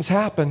 Things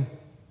happen.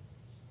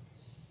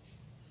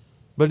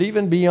 But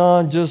even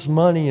beyond just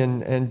money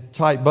and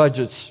tight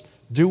budgets,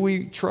 do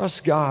we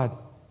trust God?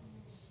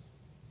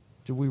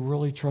 Do we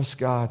really trust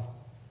God?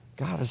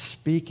 God is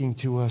speaking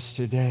to us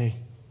today.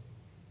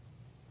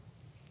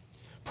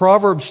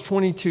 Proverbs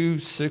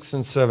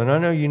 22:6-7. I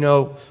know you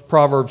know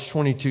Proverbs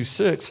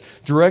 22:6.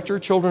 Direct your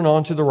children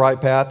onto the right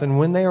path, and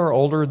when they are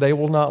older, they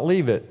will not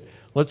leave it.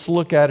 Let's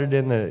look at it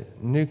in the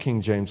New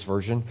King James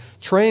Version.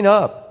 Train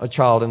up a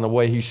child in the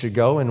way he should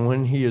go, and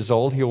when he is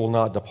old, he will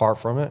not depart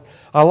from it.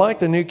 I like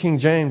the New King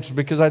James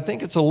because I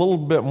think it's a little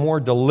bit more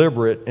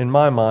deliberate in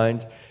my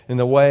mind in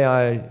the way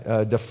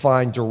I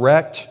define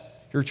direct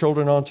your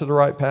children onto the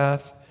right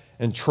path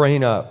and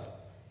train up.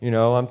 You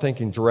know, I'm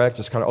thinking direct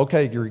is kind of,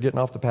 okay, you're getting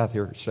off the path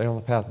here, stay on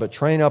the path. But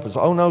train up is,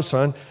 oh no,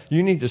 son,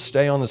 you need to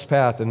stay on this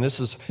path, and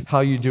this is how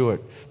you do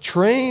it.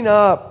 Train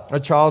up a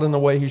child in the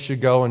way he should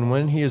go, and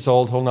when he is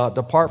old, he'll not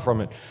depart from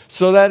it.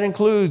 So that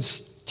includes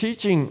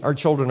teaching our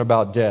children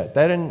about debt.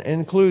 That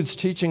includes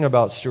teaching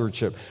about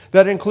stewardship.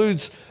 That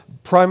includes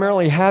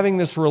primarily having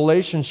this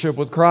relationship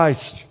with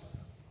Christ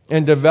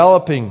and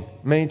developing,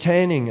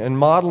 maintaining, and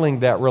modeling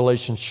that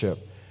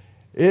relationship.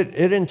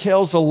 It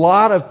entails a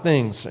lot of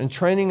things in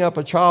training up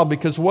a child,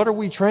 because what are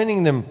we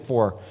training them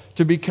for?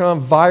 To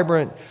become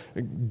vibrant,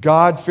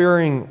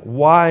 God-fearing,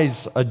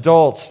 wise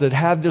adults that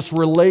have this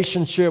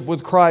relationship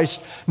with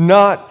Christ,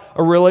 not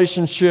a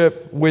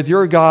relationship with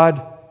your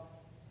God,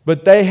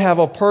 but they have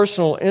a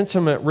personal,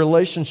 intimate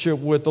relationship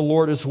with the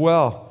Lord as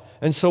well.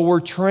 And so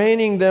we're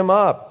training them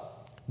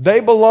up. They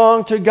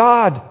belong to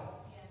God.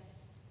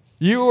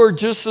 You are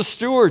just a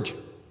steward.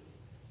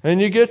 And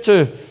you get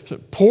to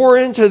pour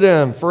into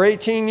them for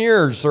 18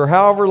 years or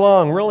however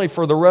long, really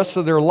for the rest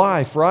of their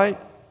life, right?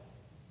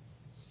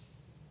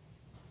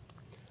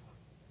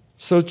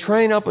 So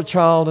train up a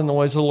child in the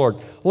ways of the Lord.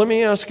 Let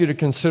me ask you to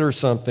consider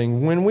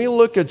something. When we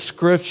look at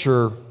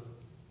Scripture,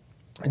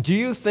 do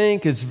you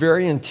think it's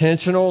very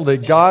intentional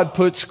that God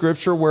puts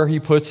Scripture where He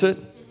puts it?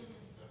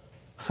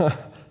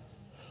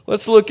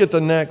 Let's look at the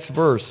next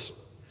verse.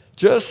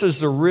 Just as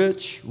the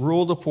rich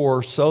rule the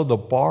poor, so the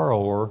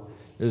borrower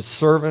is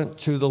servant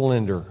to the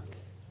lender.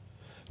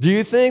 Do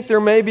you think there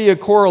may be a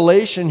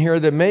correlation here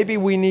that maybe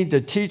we need to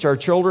teach our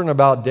children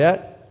about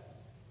debt?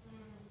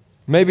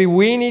 Maybe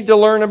we need to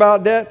learn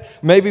about debt?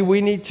 Maybe we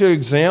need to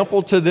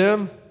example to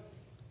them?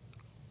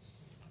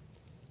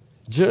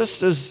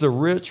 Just as the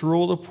rich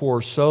rule the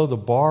poor, so the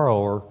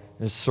borrower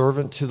is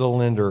servant to the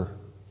lender.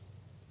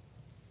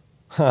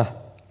 Do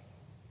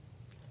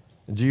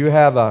you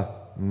have a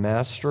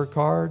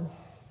MasterCard?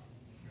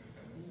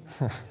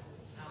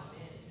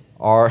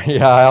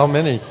 How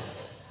many?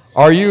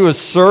 Are you a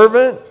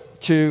servant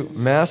to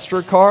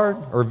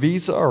MasterCard or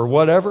Visa or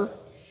whatever?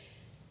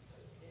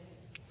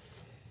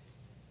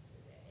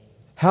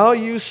 How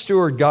you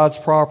steward God's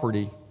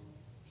property.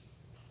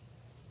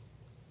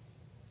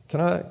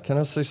 Can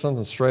I say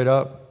something straight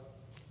up?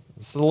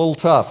 It's a little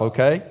tough,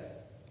 okay?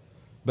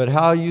 But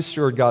how you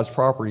steward God's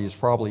property is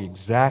probably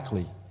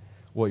exactly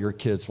what your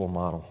kids will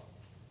model.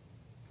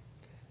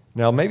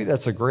 Now, maybe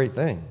that's a great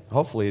thing.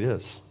 Hopefully it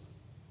is.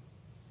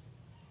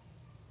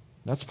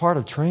 That's part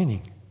of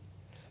training.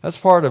 That's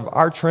part of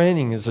our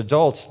training as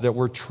adults, that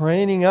we're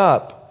training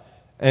up.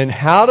 And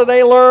how do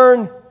they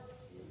learn?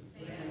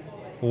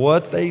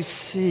 What they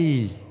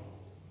see.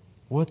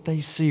 What they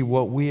see,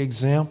 what we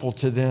example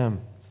to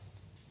them.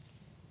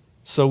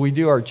 So we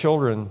do our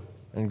children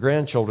and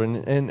grandchildren,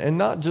 and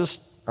not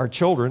just our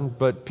children,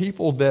 but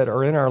people that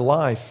are in our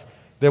life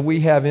that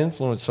we have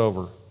influence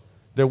over,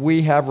 that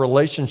we have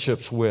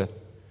relationships with.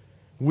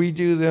 We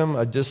do them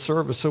a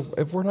disservice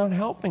if we're not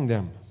helping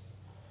them.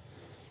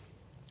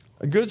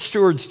 Good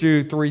stewards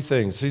do three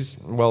things.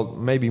 Well,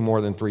 maybe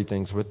more than three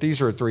things, but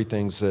these are three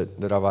things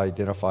that I've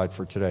identified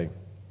for today.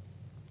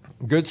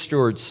 Good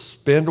stewards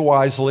spend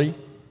wisely,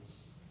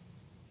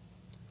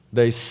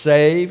 they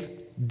save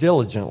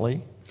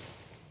diligently,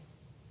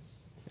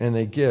 and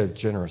they give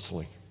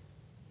generously.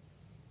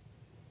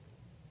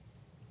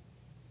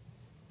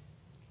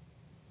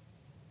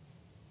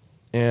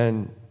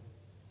 And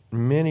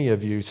many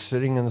of you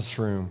sitting in this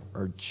room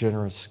are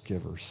generous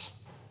givers.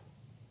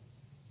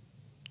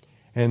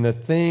 And the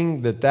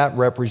thing that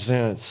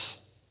represents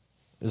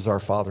is our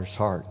Father's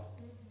heart.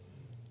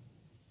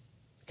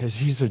 Because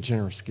He's a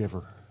generous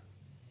giver.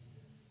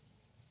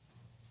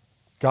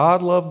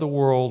 God loved the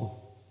world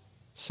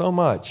so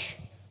much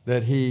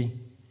that He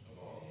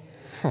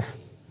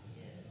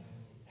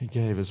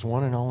gave His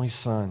one and only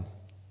Son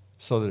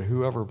so that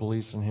whoever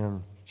believes in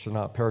Him should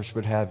not perish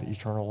but have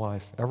eternal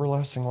life,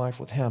 everlasting life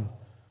with Him.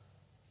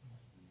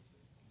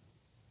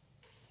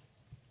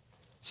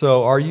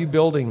 So are you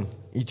building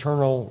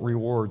eternal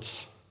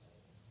rewards?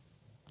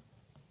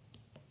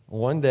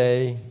 One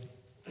day,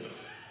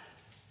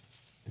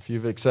 if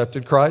you've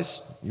accepted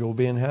Christ, you'll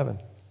be in heaven.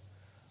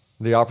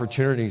 The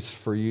opportunities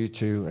for you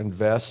to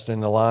invest in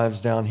the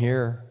lives down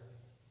here,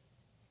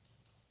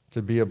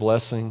 to be a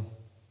blessing,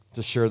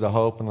 to share the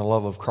hope and the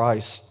love of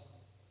Christ,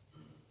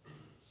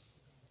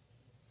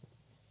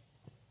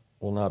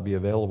 will not be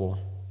available.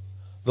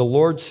 The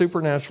Lord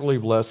supernaturally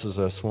blesses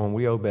us when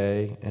we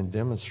obey and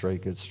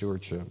demonstrate good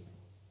stewardship.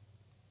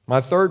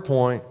 My third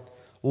point,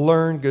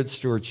 learn good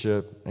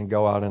stewardship and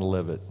go out and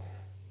live it.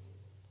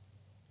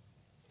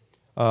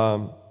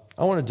 I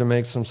wanted to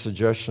make some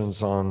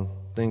suggestions on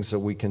things that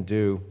we can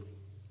do.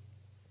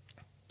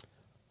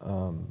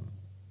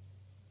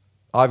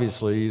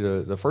 Obviously,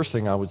 the first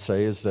thing I would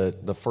say is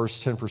that the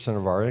first 10%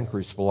 of our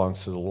increase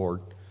belongs to the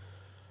Lord.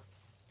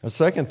 The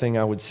second thing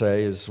I would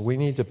say is we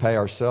need to pay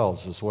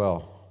ourselves as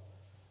well.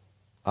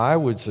 I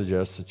would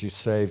suggest that you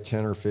save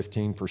 10 or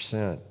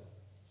 15%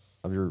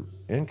 of your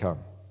income.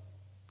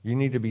 You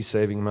need to be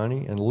saving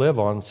money and live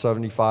on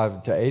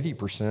 75 to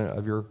 80%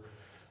 of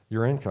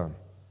your income.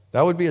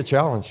 That would be a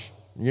challenge.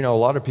 You know, a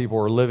lot of people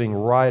are living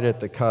right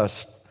at the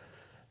cusp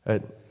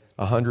at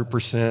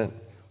 100%,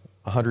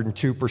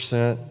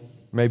 102%,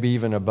 maybe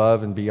even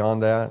above and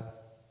beyond that.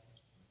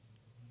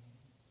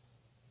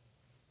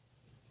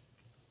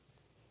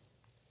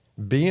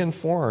 Be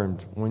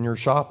informed when you're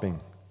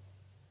shopping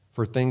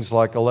for things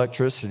like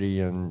electricity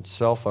and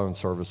cell phone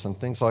service and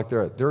things like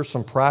that. There are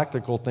some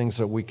practical things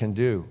that we can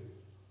do.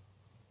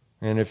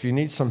 And if you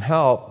need some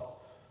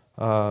help,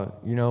 go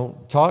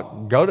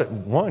to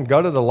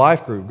the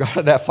life group, go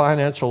to that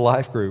financial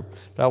life group.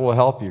 That will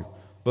help you.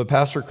 But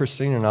Pastor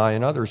Christine and I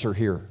and others are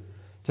here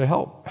to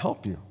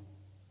help you.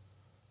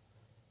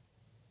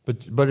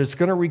 But it's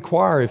going to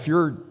require, if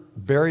you're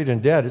buried in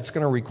debt, it's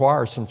going to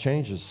require some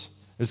changes.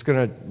 It's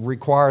going to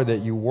require that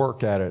you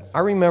work at it. I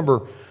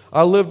remember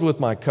I lived with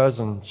my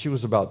cousin. She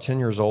was about 10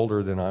 years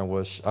older than I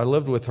was. I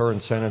lived with her in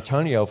San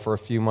Antonio for a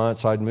few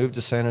months. I'd moved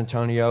to San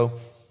Antonio,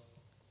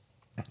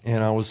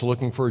 and I was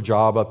looking for a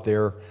job up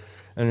there.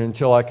 And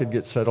until I could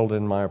get settled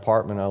in my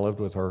apartment, I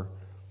lived with her.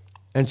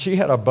 And she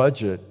had a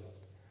budget,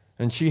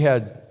 and she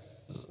had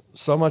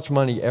so much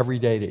money every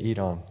day to eat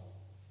on.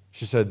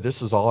 She said,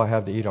 "This is all I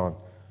have to eat on."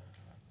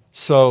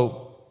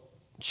 So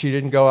she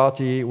didn't go out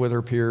to eat with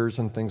her peers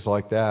and things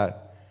like that.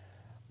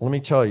 Let me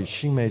tell you,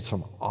 she made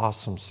some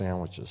awesome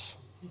sandwiches.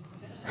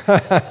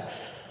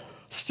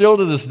 Still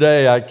to this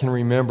day, I can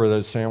remember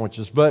those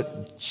sandwiches.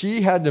 But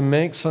she had to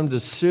make some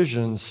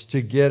decisions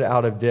to get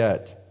out of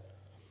debt.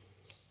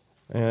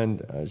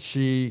 And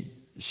she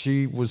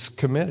was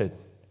committed.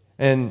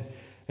 And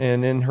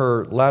in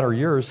her latter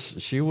years,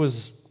 she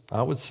was,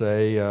 I would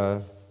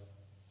say,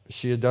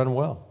 she had done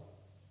well.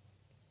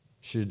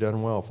 She had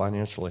done well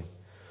financially.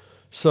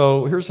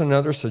 So here's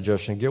another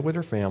suggestion. Get with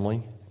your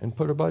family and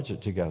put a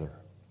budget together.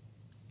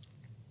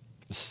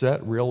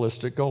 Set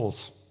realistic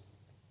goals.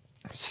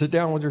 Sit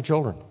down with your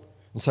children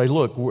and say,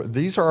 look,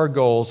 these are our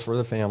goals for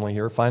the family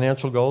here,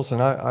 financial goals, and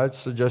I'd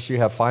suggest you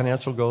have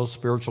financial goals,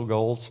 spiritual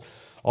goals,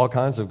 all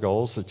kinds of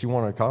goals that you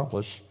want to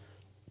accomplish.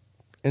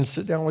 And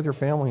sit down with your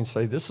family and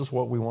say, this is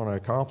what we want to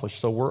accomplish,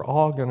 so we're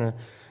all going to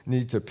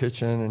need to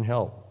pitch in and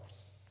help.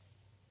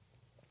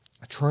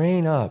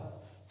 Train up.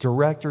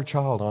 Direct your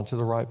child onto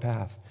the right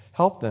path.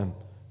 Help them,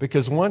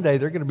 because one day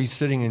they're going to be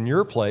sitting in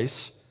your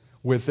place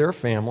with their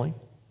family.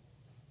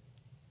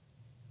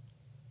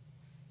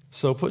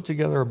 So put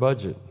together a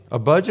budget. A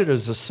budget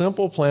is a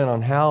simple plan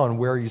on how and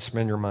where you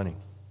spend your money.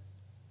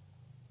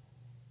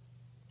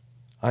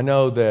 I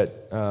know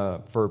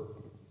that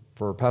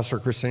for Pastor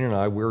Christine and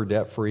I, we were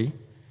debt-free,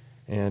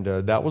 and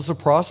that was a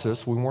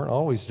process. We weren't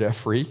always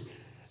debt-free,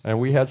 and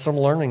we had some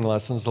learning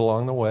lessons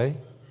along the way.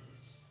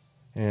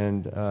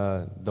 And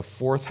the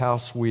fourth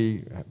house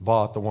we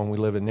bought, the one we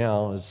live in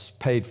now, is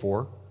paid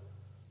for.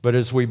 But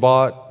as we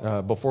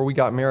bought, before we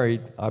got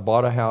married, I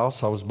bought a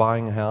house. I was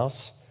buying a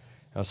house,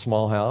 a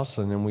small house,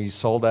 and then we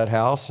sold that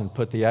house and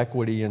put the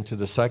equity into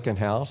the second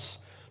house.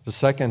 The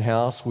second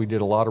house we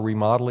did a lot of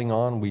remodeling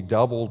on. We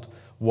doubled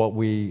what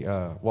we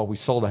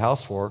sold the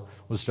house for,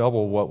 was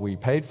double what we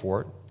paid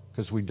for it,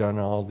 because we'd done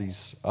all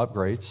these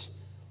upgrades.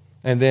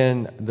 And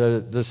then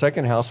the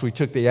second house, we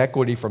took the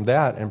equity from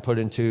that and put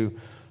into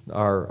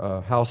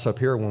our house up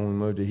here when we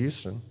moved to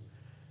Houston.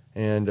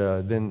 And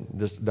then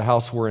the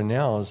house we're in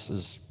now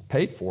is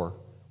paid for.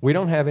 We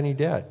don't have any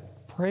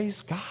debt.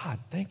 Praise God.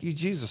 Thank you,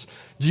 Jesus.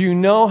 Do you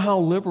know how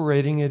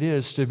liberating it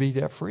is to be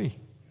debt-free?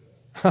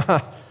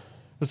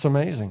 It's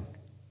amazing.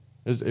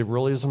 It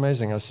really is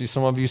amazing. I see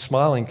some of you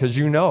smiling because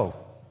you know.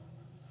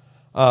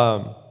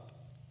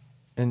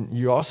 And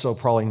you also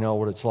probably know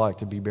what it's like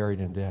to be buried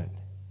in debt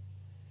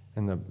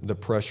and the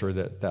pressure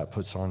that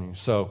puts on you.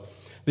 So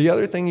the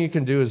other thing you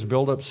can do is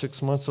build up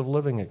 6 months of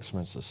living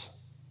expenses.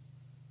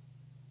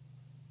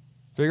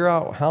 Figure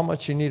out how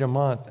much you need a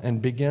month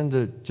and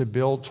begin to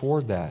build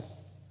toward that.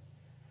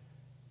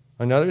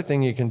 Another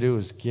thing you can do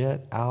is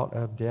get out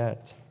of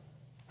debt.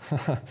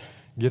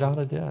 Get out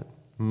of debt.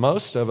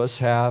 Most of us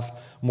have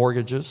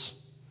mortgages,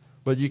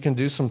 but you can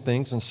do some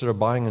things instead of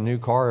buying a new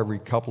car every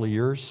couple of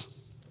years.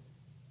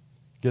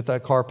 Get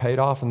that car paid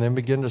off and then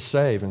begin to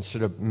save.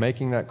 Instead of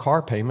making that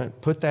car payment,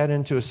 put that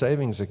into a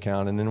savings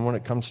account. And then when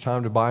it comes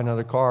time to buy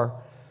another car,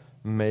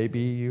 maybe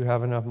you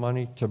have enough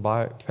money to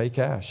pay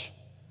cash.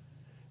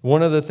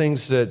 One of the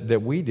things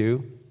that we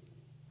do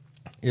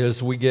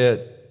is we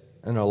get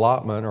an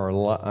allotment or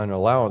an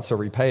allowance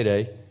every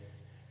payday,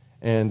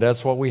 and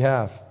that's what we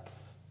have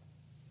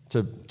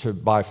to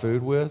buy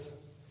food with.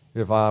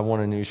 If I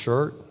want a new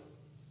shirt,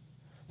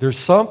 there's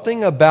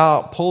something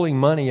about pulling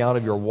money out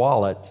of your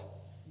wallet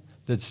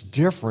that's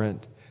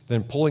different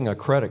than pulling a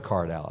credit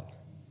card out.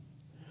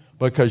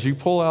 Because you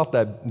pull out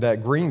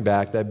that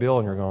greenback, that bill,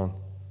 and you're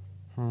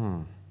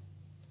going,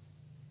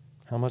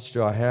 how much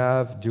do I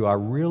have? Do I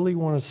really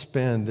want to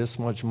spend this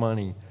much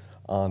money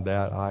on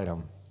that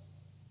item?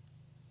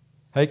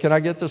 Hey, can I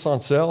get this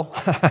on sale?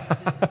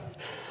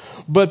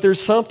 But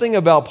there's something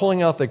about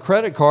pulling out the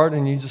credit card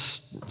and you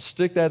just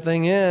stick that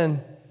thing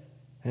in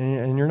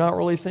and you're not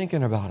really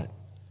thinking about it.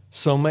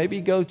 So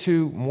maybe go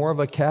to more of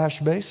a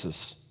cash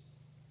basis.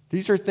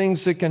 These are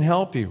things that can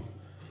help you.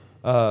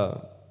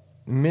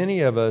 Many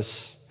of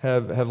us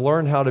have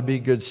learned how to be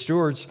good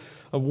stewards.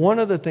 One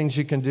of the things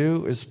you can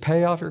do is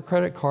pay off your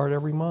credit card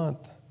every month.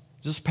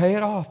 Just pay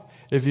it off.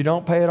 If you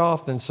don't pay it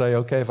off, then say,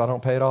 okay, if I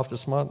don't pay it off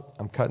this month,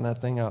 I'm cutting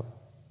that thing up.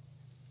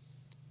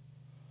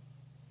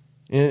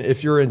 And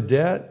if you're in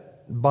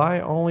debt,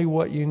 buy only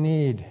what you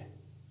need.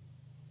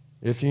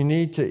 If you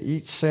need to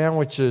eat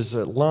sandwiches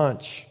at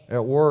lunch,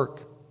 at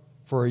work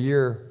for a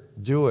year,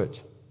 do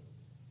it.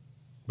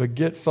 But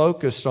get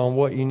focused on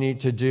what you need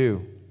to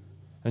do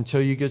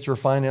until you get your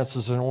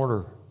finances in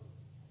order.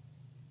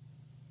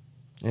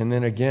 And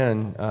then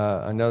again,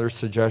 another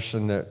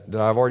suggestion that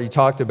I've already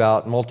talked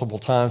about multiple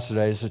times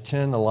today is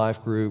attend the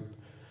Life Group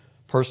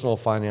Personal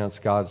Finance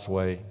God's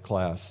Way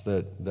class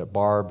that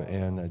Barb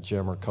and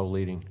Jim are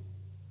co-leading.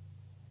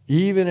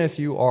 Even if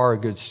you are a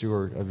good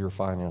steward of your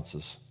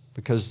finances,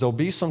 because there'll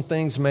be some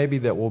things maybe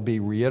that will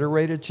be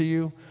reiterated to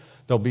you.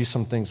 There'll be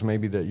some things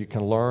maybe that you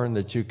can learn,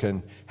 that you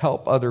can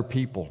help other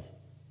people.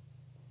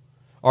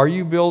 Are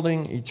you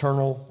building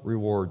eternal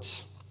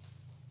rewards?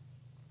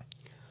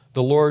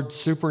 The Lord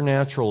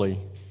supernaturally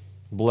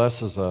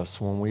blesses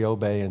us when we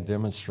obey and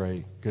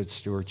demonstrate good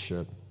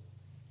stewardship.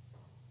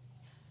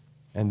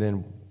 And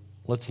then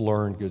let's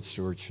learn good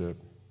stewardship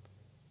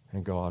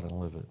and go out and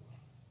live it.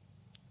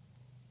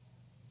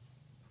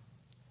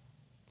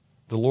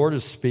 The Lord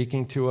is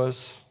speaking to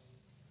us.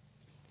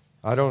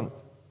 I don't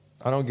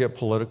get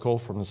political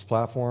from this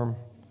platform,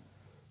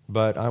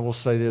 but I will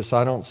say this: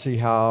 I don't see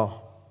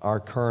how our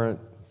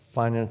current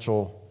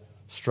financial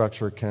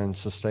structure can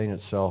sustain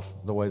itself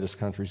the way this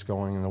country's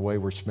going and the way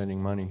we're spending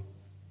money.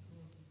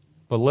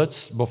 But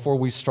before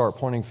we start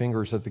pointing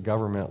fingers at the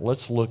government,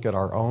 let's look at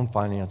our own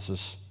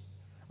finances.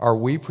 Are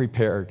we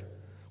prepared?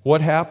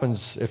 What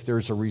happens if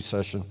there's a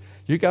recession?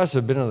 You guys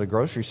have been to the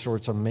grocery store.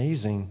 It's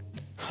amazing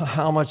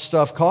how much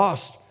stuff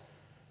costs.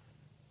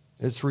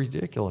 It's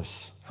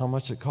ridiculous how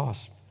much it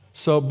costs.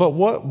 So, but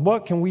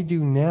what can we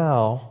do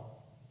now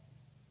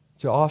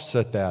to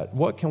offset that?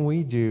 What can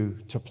we do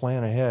to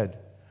plan ahead?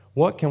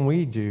 What can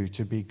we do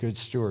to be good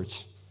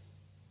stewards?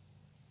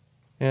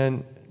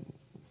 And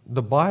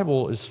the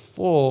Bible is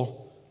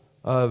full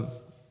of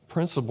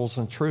principles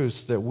and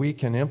truths that we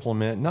can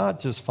implement, not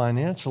just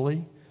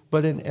financially,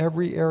 but in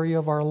every area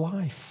of our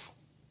life.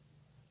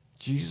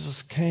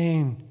 Jesus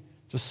came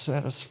to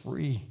set us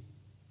free.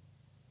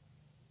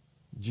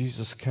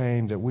 Jesus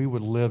came that we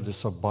would live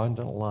this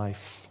abundant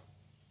life.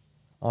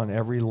 on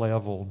every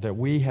level, that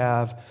we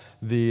have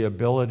the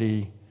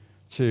ability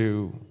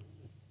to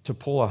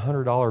pull a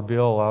 $100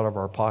 bill out of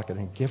our pocket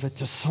and give it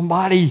to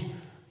somebody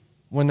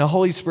when the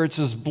Holy Spirit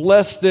says,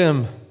 bless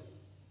them.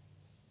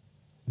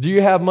 Do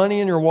you have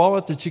money in your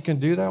wallet that you can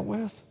do that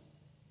with?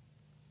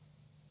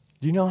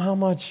 Do you know how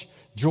much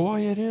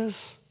joy it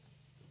is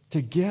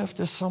to give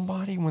to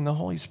somebody when the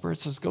Holy Spirit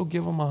says, go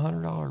give them a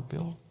 $100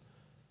 bill?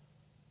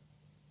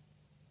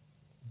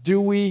 Do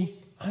we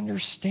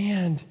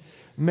understand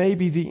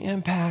maybe the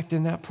impact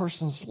in that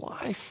person's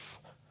life?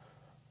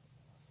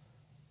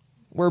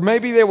 Where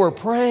maybe they were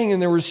praying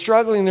and they were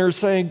struggling, they were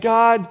saying,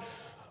 God,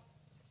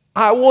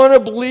 I want to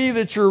believe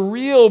that you're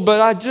real, but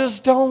I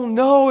just don't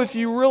know if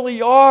you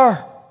really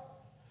are.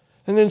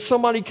 And then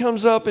somebody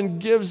comes up and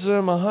gives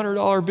them a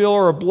 $100 bill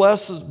or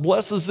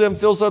blesses them,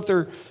 fills up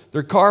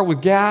their car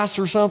with gas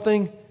or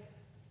something.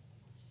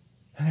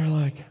 And they're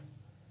like,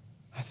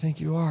 I think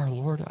you are,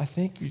 Lord. I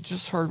think you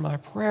just heard my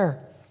prayer.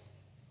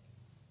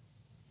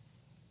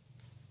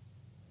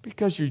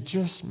 Because you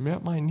just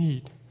met my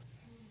need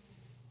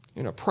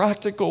in a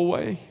practical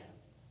way.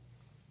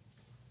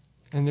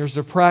 And there's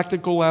a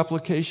practical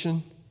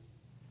application,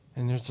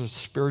 and there's a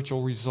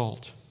spiritual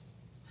result.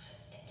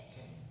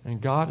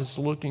 And God is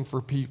looking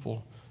for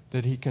people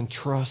that He can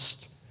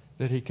trust,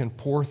 that He can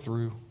pour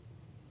through,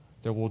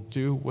 that will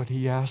do what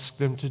He asks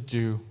them to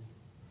do,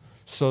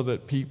 so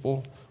that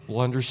people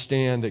will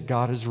understand that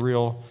God is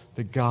real,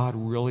 that God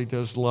really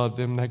does love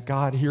them, that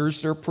God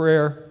hears their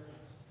prayer,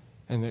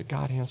 and that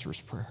God answers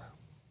prayer.